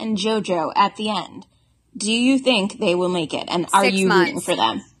Jordan and JoJo at the end, do you think they will make it? And are you rooting for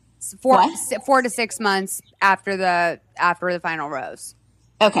them? 4 to 6 months after the final rose.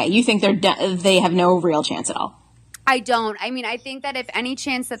 Okay, you think they have no real chance at all? I don't. I mean, I think that if any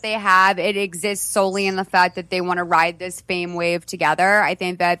chance that they have, it exists solely in the fact that they want to ride this fame wave together. I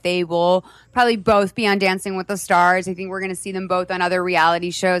think that they will probably both be on Dancing with the Stars. I think we're going to see them both on other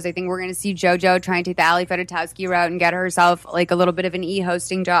reality shows. I think we're going to see JoJo try and take the Ali Fedotowsky route and get herself, like, a little bit of an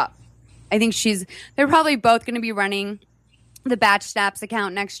e-hosting job. I think they're probably both going to be running the Batch Snaps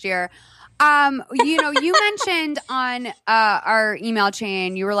account next year. You know, you mentioned on our email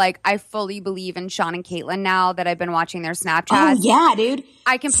chain, you were like, I fully believe in Sean and Caitlyn now that I've been watching their Snapchats. Oh, yeah, dude.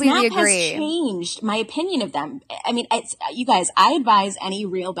 I completely agree. Snap has changed my opinion of them. I mean, you guys, I advise any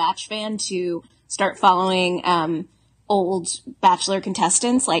real Batch fan to start following old Bachelor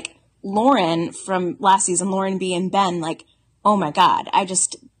contestants like Lauren from last season, Lauren B and Ben. Like, oh my God,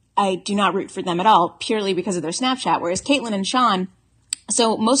 I do not root for them at all, purely because of their Snapchat. Whereas Caitlyn and Sean,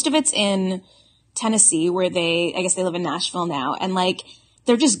 so most of it's in Tennessee, where I guess they live in Nashville now. And like,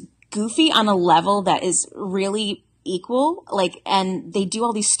 they're just goofy on a level that is really equal. Like, and they do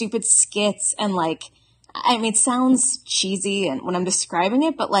all these stupid skits and like, I mean, it sounds cheesy and when I'm describing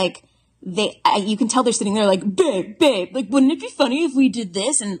it, but like, you can tell they're sitting there like, babe, like, wouldn't it be funny if we did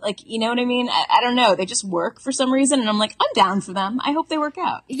this? And like, you know what I mean? I don't know. They just work for some reason. And I'm like, I'm down for them. I hope they work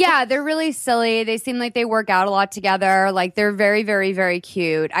out. Yeah, they're really silly. They seem like they work out a lot together. Like, they're very, very, very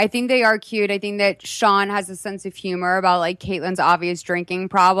cute. I think they are cute. I think that Sean has a sense of humor about like Caitlyn's obvious drinking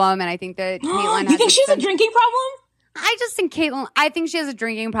problem. And I think that Caitlyn You think she has a drinking problem? I think she has a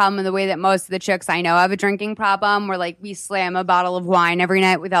drinking problem in the way that most of the chicks I know have a drinking problem, where like we slam a bottle of wine every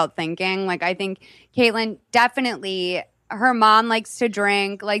night without thinking. Like, I think Caitlyn definitely, her mom likes to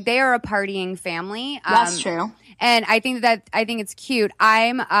drink. Like, they are a partying family. That's true. And I think it's cute.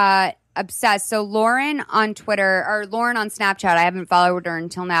 I'm obsessed. So Lauren on Twitter, or Lauren on Snapchat, I haven't followed her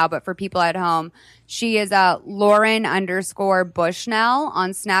until now, but for people at home, she is Lauren_Bushnell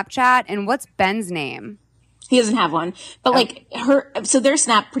on Snapchat. And what's Ben's name? He doesn't have one, but like so their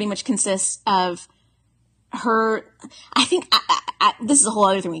snap pretty much consists of her. I think this is a whole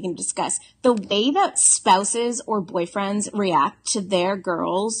other thing we can discuss. The way that spouses or boyfriends react to their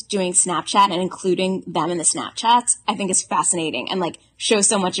girls doing Snapchat and including them in the Snapchats, I think is fascinating and like shows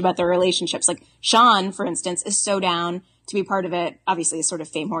so much about their relationships. Like Sean, for instance, is so down to be part of it. Obviously, is sort of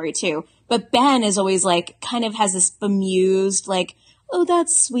fame hoary too, but Ben is always like kind of has this bemused like, oh,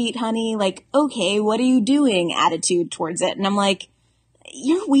 that's sweet, honey. Like, okay, what are you doing? Attitude towards it. And I'm like,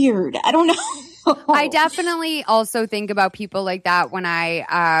 you're weird. I don't know. I definitely also think about people like that when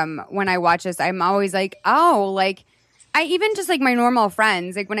I watch this. I'm always like, oh, like, I even just like my normal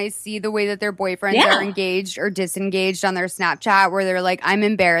friends, like when I see the way that their boyfriends are engaged or disengaged on their Snapchat, where they're like, I'm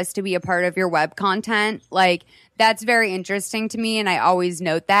embarrassed to be a part of your web content. Like, that's very interesting to me. And I always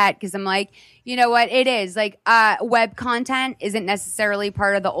note that because I'm like, you know what? It is like web content isn't necessarily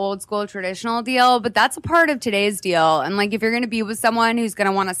part of the old school traditional deal, but that's a part of today's deal. And like, if you're going to be with someone who's going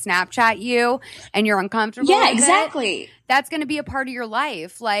to want to Snapchat you and you're uncomfortable, exactly. That's going to be a part of your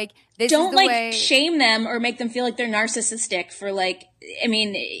life. Like, this don't is the like way- shame them or make them feel like they're narcissistic for like, I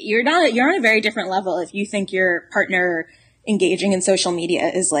mean, you're on a very different level if you think your partner engaging in social media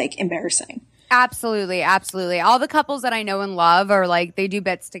is like embarrassing. Absolutely. Absolutely. All the couples that I know and love are like, they do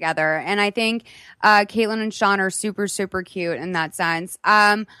bits together. And I think Caitlyn and Sean are super, super cute in that sense.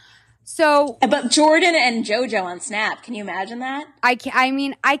 But Jordan and JoJo on Snap, can you imagine that? I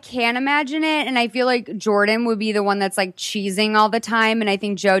can imagine it. And I feel like Jordan would be the one that's like cheesing all the time. And I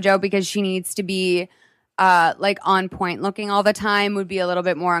think JoJo, because she needs to be like on point looking all the time, would be a little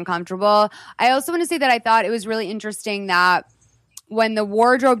bit more uncomfortable. I also want to say that I thought it was really interesting that when the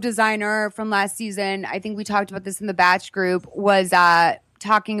wardrobe designer from last season, I think we talked about this in the Batch group, was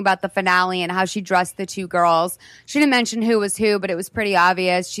talking about the finale and how she dressed the two girls. She didn't mention who was who, but it was pretty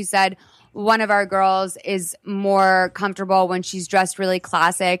obvious. She said one of our girls is more comfortable when she's dressed really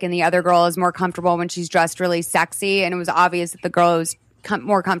classic and the other girl is more comfortable when she's dressed really sexy. And it was obvious that the girl who was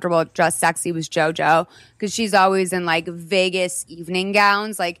more comfortable dressed sexy was JoJo, because she's always in like Vegas evening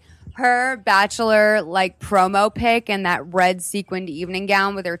gowns. Like, her Bachelor like promo pic and that red sequined evening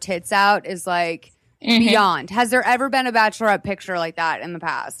gown with her tits out is like beyond. Has there ever been a Bachelorette picture like that in the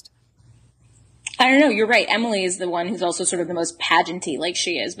past? I don't know. You're right. Emily is the one who's also sort of the most pageanty, like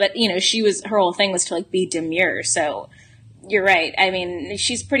she is. But, you know, her whole thing was to like be demure. So you're right. I mean,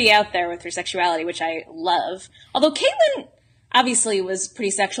 she's pretty out there with her sexuality, which I love. Although Caitlyn obviously was pretty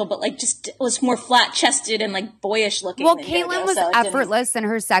sexual, but like just was more flat chested and like boyish looking. Well, Caitlyn was effortless and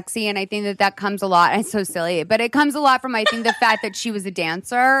her sexy, and I think that comes a lot. It's so silly, but it comes a lot from, I think, the fact that she was a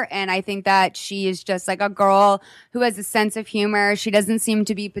dancer, and I think that she is just like a girl who has a sense of humor. She doesn't seem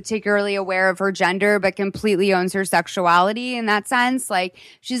to be particularly aware of her gender, but completely owns her sexuality in that sense. Like,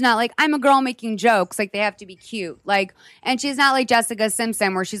 she's not like, I'm a girl making jokes, like they have to be cute. Like, and she's not like Jessica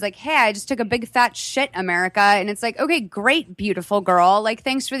Simpson, where she's like, hey, I just took a big fat shit, America. And it's like, okay, great, beautiful girl. Like,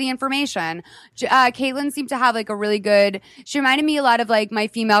 thanks for the information. Caitlyn seemed to have like a really good, she reminded me a lot of like my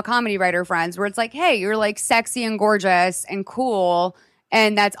female comedy writer friends, where it's like, hey, you're like sexy and gorgeous and cool.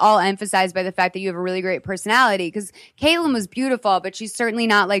 And that's all emphasized by the fact that you have a really great personality. Because Caitlyn was beautiful, but she's certainly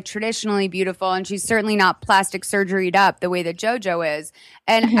not like traditionally beautiful. And she's certainly not plastic surgeryed up the way that JoJo is.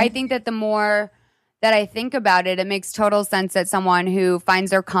 And I think that the more that I think about it, it makes total sense that someone who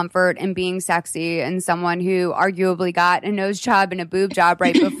finds their comfort in being sexy and someone who arguably got a nose job and a boob job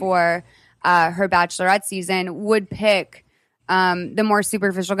right before her Bachelorette season would pick the more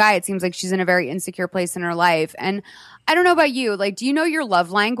superficial guy. It seems like she's in a very insecure place in her life. And I don't know about you. Like, do you know your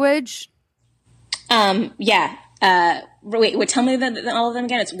love language? Yeah. Wait, tell me all of them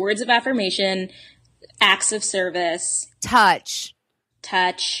again. It's words of affirmation, acts of service, touch.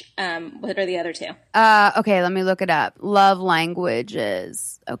 What are the other two? Okay, let me look it up. Love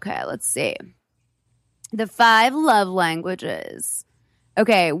languages. Okay, let's see. The 5 love languages.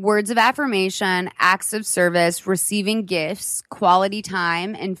 Okay, words of affirmation, acts of service, receiving gifts, quality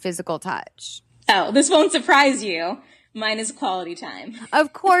time, and physical touch. Oh, this won't surprise you. Mine is quality time.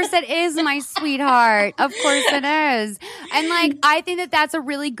 Of course it is, my sweetheart. Of course it is. And like, I think that's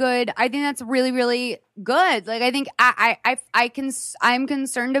really really good. Like, I think I'm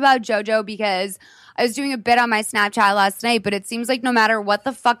concerned about JoJo because I was doing a bit on my Snapchat last night, but it seems like no matter what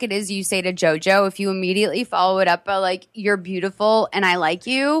the fuck it is you say to JoJo, if you immediately follow it up by like, you're beautiful and I like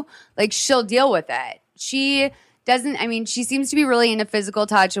you, like she'll deal with it. She seems to be really into physical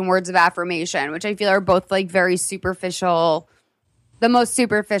touch and words of affirmation, which I feel are both like very superficial, the most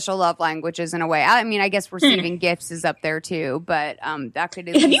superficial love languages in a way. I mean, I guess receiving gifts is up there too, but that could.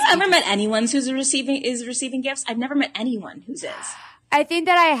 Have you ever met anyone who's receiving gifts? I've never met anyone whose is. I think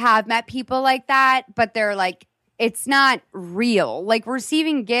that I have met people like that, but they're like, it's not real. Like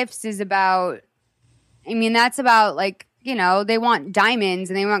receiving gifts is about, I mean, that's about like, you know, they want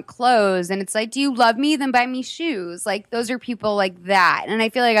diamonds and they want clothes. And it's like, do you love me? Then buy me shoes. Like, those are people like that. And I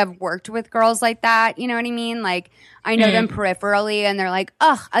feel like I've worked with girls like that. You know what I mean? Like, I know them peripherally and they're like,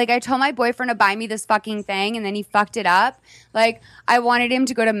 ugh, like I told my boyfriend to buy me this fucking thing and then he fucked it up. Like, I wanted him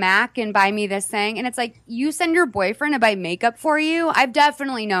to go to MAC and buy me this thing. And it's like, you send your boyfriend to buy makeup for you? I've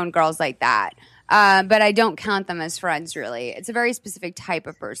definitely known girls like that. But I don't count them as friends, really. It's a very specific type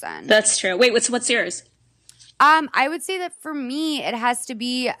of person. That's true. Wait, what's yours? I would say that for me, it has to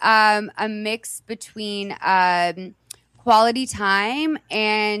be a mix between quality time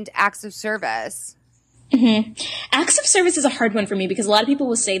and acts of service. Mm-hmm. Acts of service is a hard one for me because a lot of people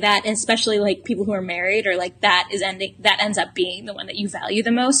will say that, and especially like people who are married, or like that ends up being the one that you value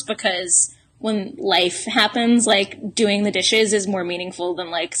the most, because when life happens, like doing the dishes is more meaningful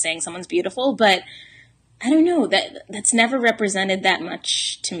than like saying someone's beautiful. But I don't know, that's never represented that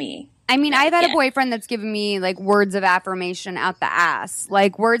much to me. I mean, I've had a boyfriend that's given me like words of affirmation out the ass,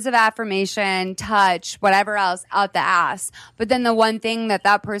 like words of affirmation, touch, whatever else out the ass. But then the one thing that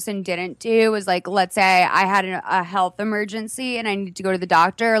person didn't do was like, let's say I had a health emergency and I need to go to the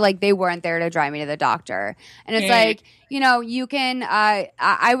doctor. Like they weren't there to drive me to the doctor. And it's like, you know, you can,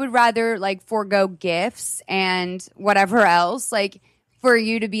 I would rather like forego gifts and whatever else, like, for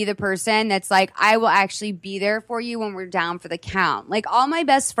you to be the person that's like, I will actually be there for you when we're down for the count. Like all my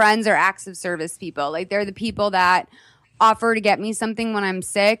best friends are acts of service people. Like they're the people that offer to get me something when I'm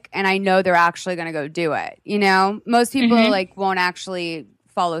sick and I know they're actually going to go do it. You know, most people like won't actually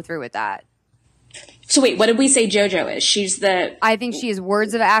follow through with that. So wait, what did we say JoJo is? I think she is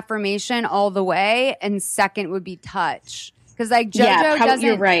words of affirmation all the way. And second would be touch. Cause like JoJo doesn't.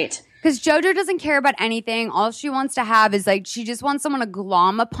 You're right. Because JoJo doesn't care about anything. All she wants to have is like, she just wants someone to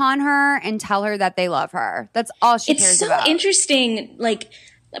glom upon her and tell her that they love her. That's all she cares about. It's so interesting. Like,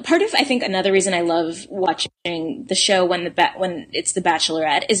 part of, I think, another reason I love watching the show when it's The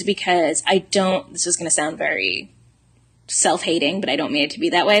Bachelorette is because this is going to sound very self-hating, but I don't mean it to be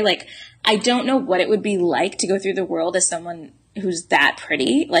that way. Like, I don't know what it would be like to go through the world as someone who's that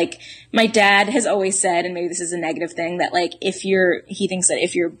pretty. Like, my dad has always said, and maybe this is a negative thing, that like he thinks that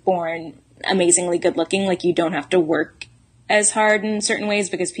if you're born amazingly good looking, like you don't have to work as hard in certain ways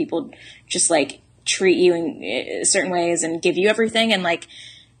because people just like treat you in certain ways and give you everything. And like,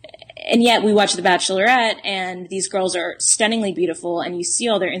 and yet we watch The Bachelorette and these girls are stunningly beautiful and you see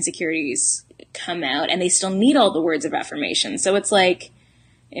all their insecurities come out and they still need all the words of affirmation. So it's like,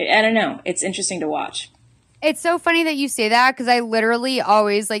 I don't know. It's interesting to watch. It's so funny that you say that because I literally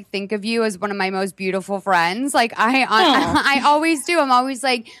always like think of you as one of my most beautiful friends. Like I always do. I'm always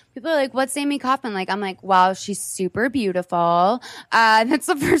like, people are like, what's Amy Kaufman like? I'm like, wow, she's super beautiful. That's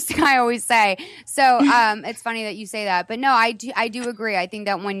the first thing I always say. So it's funny that you say that. But no, I do agree. I think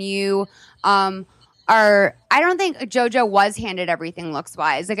that when you I don't think JoJo was handed everything looks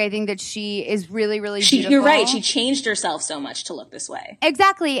wise. Like I think that she is really, really beautiful. You're right. She changed herself so much to look this way.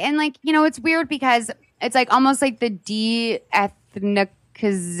 Exactly. And like, you know, it's weird because it's like almost like the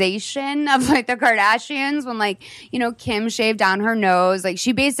de-ethnicization of like the Kardashians when like, you know, Kim shaved down her nose. Like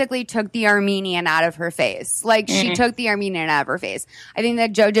she basically took the Armenian out of her face. Like she took the Armenian out of her face. I think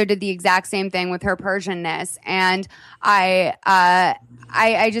that JoJo did the exact same thing with her Persianness. And I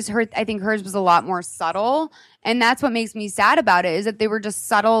just heard, I think hers was a lot more subtle. And that's what makes me sad about it, is that they were just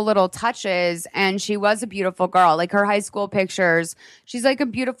subtle little touches. And she was a beautiful girl. Like her high school pictures, she's like a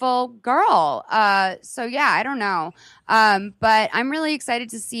beautiful girl. So yeah, I don't know. But I'm really excited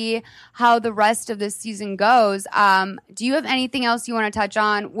to see how the rest of this season goes. Do you have anything else you want to touch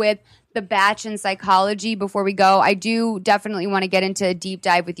on with the batch and psychology before we go? I do definitely want to get into a deep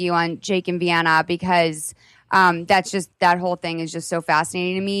dive with you on Jake and Vienna, because that whole thing is just so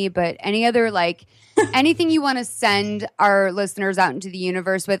fascinating to me. But any other anything you want to send our listeners out into the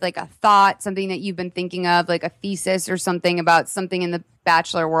universe with, like a thought, something that you've been thinking of, like a thesis or something about something in the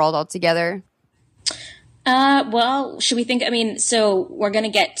Bachelor world altogether? Well, should we think, so we're going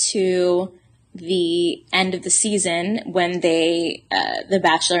to get to the end of the season when they, the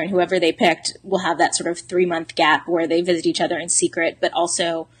Bachelor and whoever they picked will have that sort of 3-month gap where they visit each other in secret, but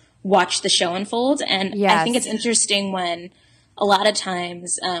also watch the show unfold. And yes. I think it's interesting when a lot of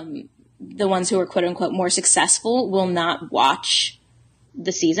times, the ones who are quote unquote more successful will not watch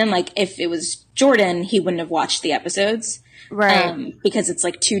the season. Like if it was Jordan, he wouldn't have watched the episodes. Right. Because it's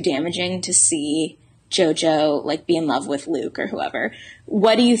like too damaging to see JoJo like be in love with Luke or whoever.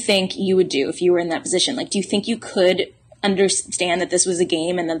 What do you think you would do if you were in that position? Like, do you think you could understand that this was a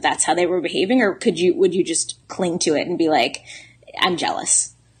game and that that's how they were behaving? Or would you just cling to it and be like, I'm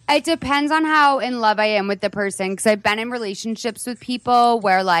jealous? It depends on how in love I am with the person. Cause I've been in relationships with people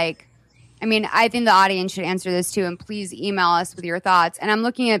where I think the audience should answer this too, and please email us with your thoughts. And I'm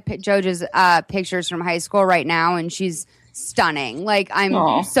looking at JoJo's pictures from high school right now, and she's stunning. Like,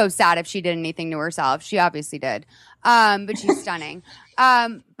 I'm so sad if she did anything to herself. She obviously did, but she's stunning.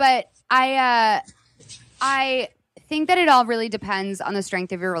 But I think that it all really depends on the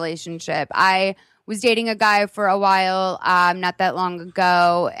strength of your relationship. I was dating a guy for a while, not that long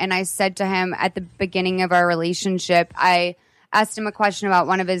ago, and I said to him at the beginning of our relationship, I asked him a question about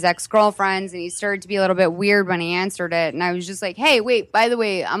one of his ex-girlfriends, and he started to be a little bit weird when he answered it. And I was just like, hey, wait, by the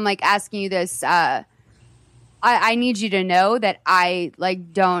way, I'm like asking you this. I need you to know that I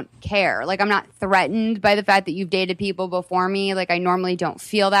don't care. Like, I'm not threatened by the fact that you've dated people before me. Like, I normally don't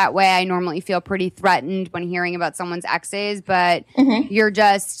feel that way. I normally feel pretty threatened when hearing about someone's exes, but you're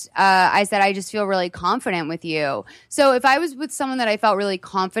just, I said, I just feel really confident with you. So if I was with someone that I felt really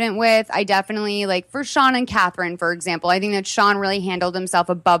confident with, I definitely, for Sean and Catherine, for example, I think that Sean really handled himself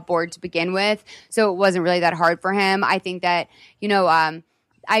above board to begin with. So it wasn't really that hard for him. I think that,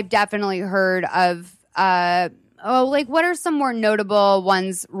 I've definitely heard of, what are some more notable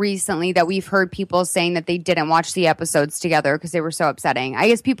ones recently that we've heard people saying that they didn't watch the episodes together because they were so upsetting? I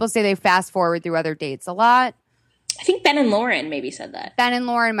guess people say they fast forward through other dates a lot. I think Ben and Lauren maybe said that. Ben and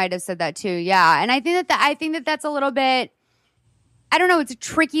Lauren might have said that too, yeah. And I think that that's a little bit, I don't know, it's a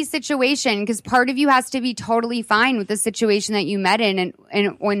tricky situation because part of you has to be totally fine with the situation that you met in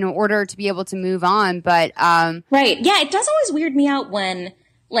order to be able to move on. But right, yeah, it does always weird me out when.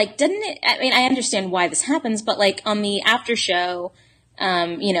 Didn't it, I understand why this happens, but on the after show,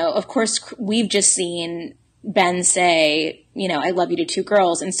 of course we've just seen Ben say, I love you to 2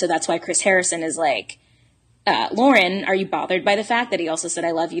 girls. And so that's why Chris Harrison is like, Lauren, are you bothered by the fact that he also said,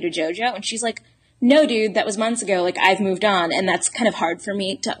 I love you to JoJo? And she's like, no, dude, that was months ago. I've moved on. And that's kind of hard for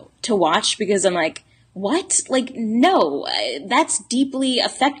me to watch because I'm like, what? No, that's deeply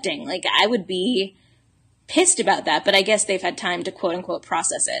affecting. I would be pissed about that, but I guess they've had time to quote unquote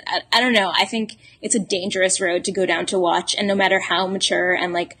process it. I don't know. I think it's a dangerous road to go down to watch, and no matter how mature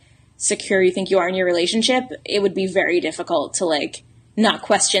and secure you think you are in your relationship, it would be very difficult to not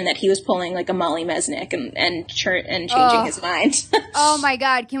question that he was pulling a Molly Mesnick and changing his mind. Oh my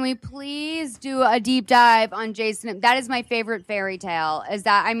God. Can we please do a deep dive on Jason? That is my favorite fairy tale. That is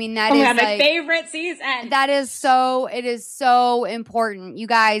my favorite season. It is so important. You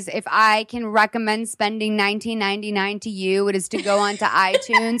guys, if I can recommend spending $19.99 to you, it is to go onto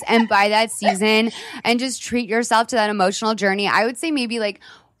iTunes and buy that season and just treat yourself to that emotional journey. I would say maybe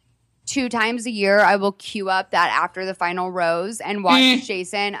 2 times a year, I will queue up that After the Final Rose and watch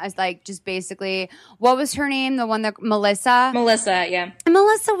Jason as just basically, what was her name? The one that Melissa? Melissa, yeah. And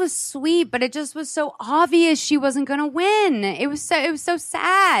Melissa was sweet, but it just was so obvious she wasn't going to win. It was so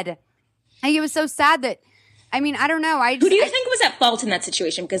sad. It was so sad that, I don't know. Who do you think was at fault in that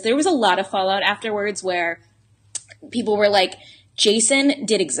situation? Because there was a lot of fallout afterwards where people were like, Jason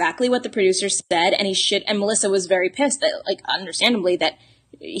did exactly what the producer said, and Melissa was very pissed that, understandably, that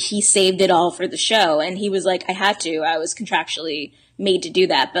he saved it all for the show. And he was like, I had to. I was contractually made to do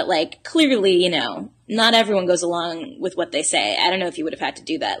that. But clearly, not everyone goes along with what they say. I don't know if he would have had to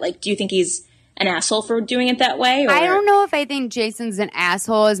do that. Do you think he's an asshole for doing it that way? Or? I don't know if I think Jason's an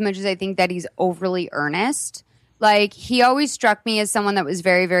asshole as much as I think that he's overly earnest. He always struck me as someone that was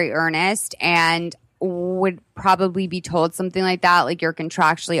very, very earnest. And would probably be told something like that, like you're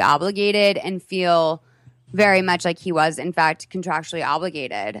contractually obligated, and feel very much like he was, in fact, contractually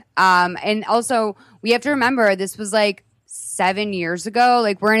obligated. And also, we have to remember this was like 7 years ago.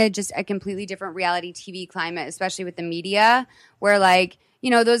 Like, we're in a completely different reality TV climate, especially with the media, where like, you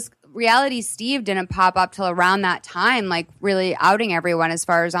know, those reality Steve didn't pop up till around that time, like really outing everyone, as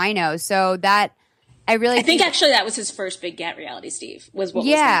far as I know. So that I think actually that was his first big get, reality Steve, was what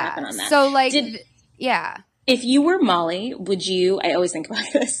was going to happen on that. So like, if you were Molly, would you, I always think about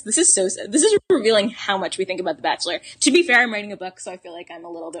this. This is revealing how much we think about The Bachelor. To be fair, I'm writing a book, so I feel like I'm a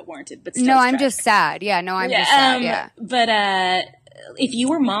little bit warranted, but still. No, I'm just sad. Yeah, no, I'm just sad. Yeah. But if you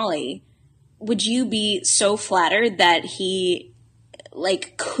were Molly, would you be so flattered that he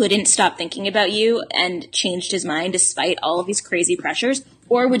like couldn't stop thinking about you and changed his mind despite all of these crazy pressures?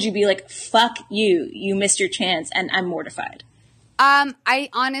 Or would you be like, fuck you, you missed your chance and I'm mortified? I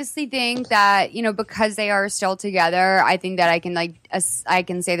honestly think that, you know, because they are still together, I think that I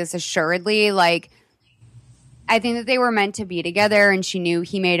can say this assuredly, like, I think that they were meant to be together, and she knew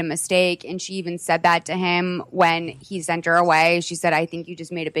he made a mistake, and she even said that to him when he sent her away. She said, I think you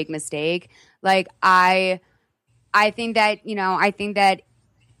just made a big mistake. Like, I think that, you know, I think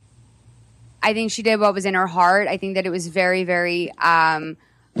she did what was in her heart. I think that it was very, very,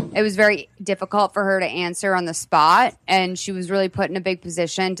 it was very difficult for her to answer on the spot. And she was really put in a big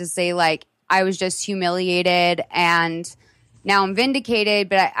position to say, like, I was just humiliated and now I'm vindicated,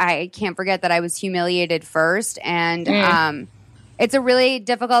 but I can't forget that I was humiliated first. And it's a really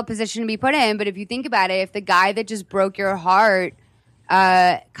difficult position to be put in. But if you think about it, if the guy that just broke your heart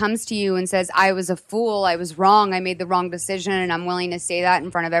comes to you and says, I was a fool, I was wrong, I made the wrong decision, and I'm willing to say that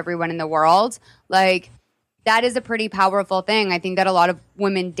in front of everyone in the world, like, that is a pretty powerful thing. I think that a lot of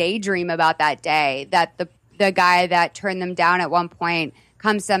women daydream about that day, that the guy that turned them down at one point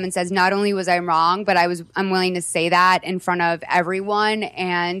comes to them and says, not only was I wrong, but I'm willing to say that in front of everyone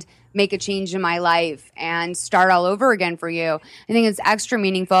and make a change in my life and start all over again for you. I think it's extra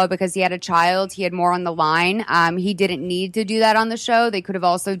meaningful because he had a child. He had more on the line. He didn't need to do that on the show. They could have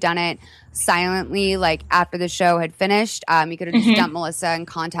also done it silently, like after the show had finished. He could have just dumped Melissa and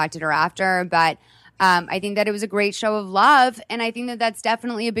contacted her after. But I think that it was a great show of love. And I think that that's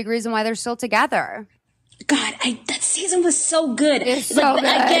definitely a big reason why they're still together. God, that season was so good. It's so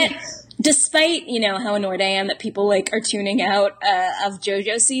good. Despite, you know, how annoyed I am that people like are tuning out of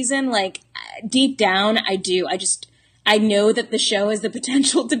JoJo's season, like deep down, I know that the show has the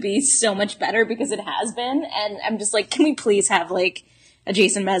potential to be so much better because it has been. And I'm just like, can we please have like a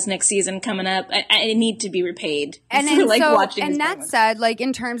Jason Mesnick season coming up? I need to be repaid for watching. And that said, like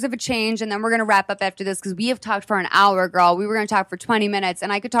in terms of a change, and then we're going to wrap up after this because we have talked for an hour, girl. We were going to talk for 20 minutes,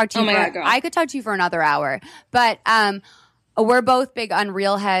 and I could talk to you. I could talk to you for another hour, but we're both big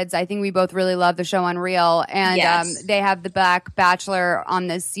Unreal heads. I think we both really love the show Unreal, and yes. They have the Black Bachelor on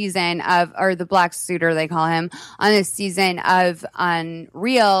this season or the Black Suitor they call him on this season of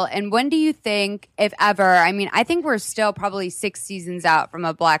Unreal. And when do you think, if ever? I mean, I think we're still probably 6 seasons out from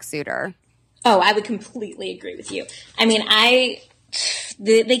a Black Suitor. Oh, I would completely agree with you. I mean,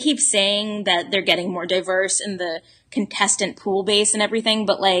 they keep saying that they're getting more diverse in the contestant pool base and everything,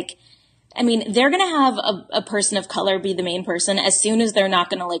 but like, I mean, they're going to have a person of color be the main person as soon as they're not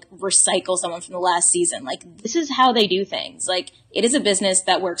going to like recycle someone from the last season. Like, this is how they do things. Like, it is a business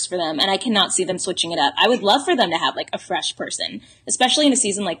that works for them, and I cannot see them switching it up. I would love for them to have like a fresh person, especially in a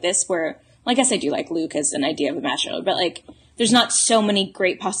season like this where, well, I guess I do like Luke as an idea of a bachelor, but like, there's not so many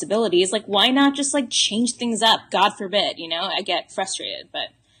great possibilities. Like, why not just like change things up? God forbid, you know? I get frustrated, but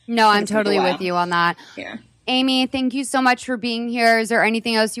no, I'm totally with you on that. Yeah. Amy, thank you so much for being here. Is there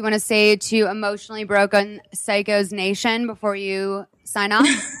anything else you want to say to Emotionally Broken Psychos Nation before you sign off?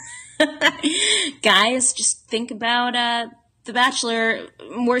 Guys, just think about The Bachelor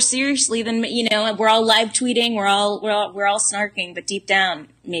more seriously than, you know, we're all live tweeting, we're all snarking, but deep down,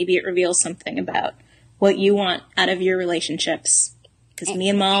 maybe it reveals something about what you want out of your relationships. Because me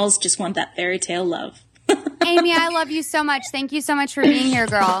and Malls just want that fairy tale love. Amy, I love you so much. Thank you so much for being here,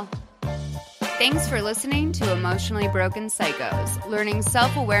 girl. Thanks for listening to Emotionally Broken Psychos, learning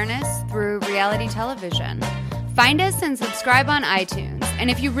self-awareness through reality television. Find us and subscribe on iTunes. And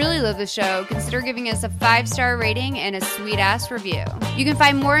if you really love the show, consider giving us a 5-star rating and a sweet-ass review. You can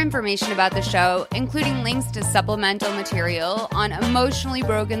find more information about the show, including links to supplemental material, on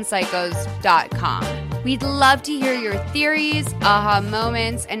emotionallybrokenspsychos.com. We'd love to hear your theories, aha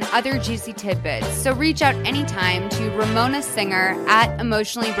moments, and other juicy tidbits. So reach out anytime to Ramona Singer at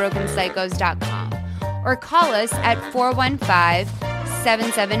emotionallybrokenspsychos.com or call us at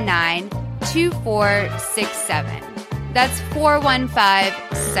 415-779-2467. That's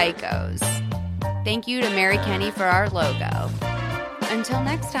 415-PSYCHOS. Thank you to Mary Kenny for our logo. Until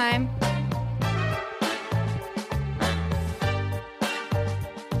next time.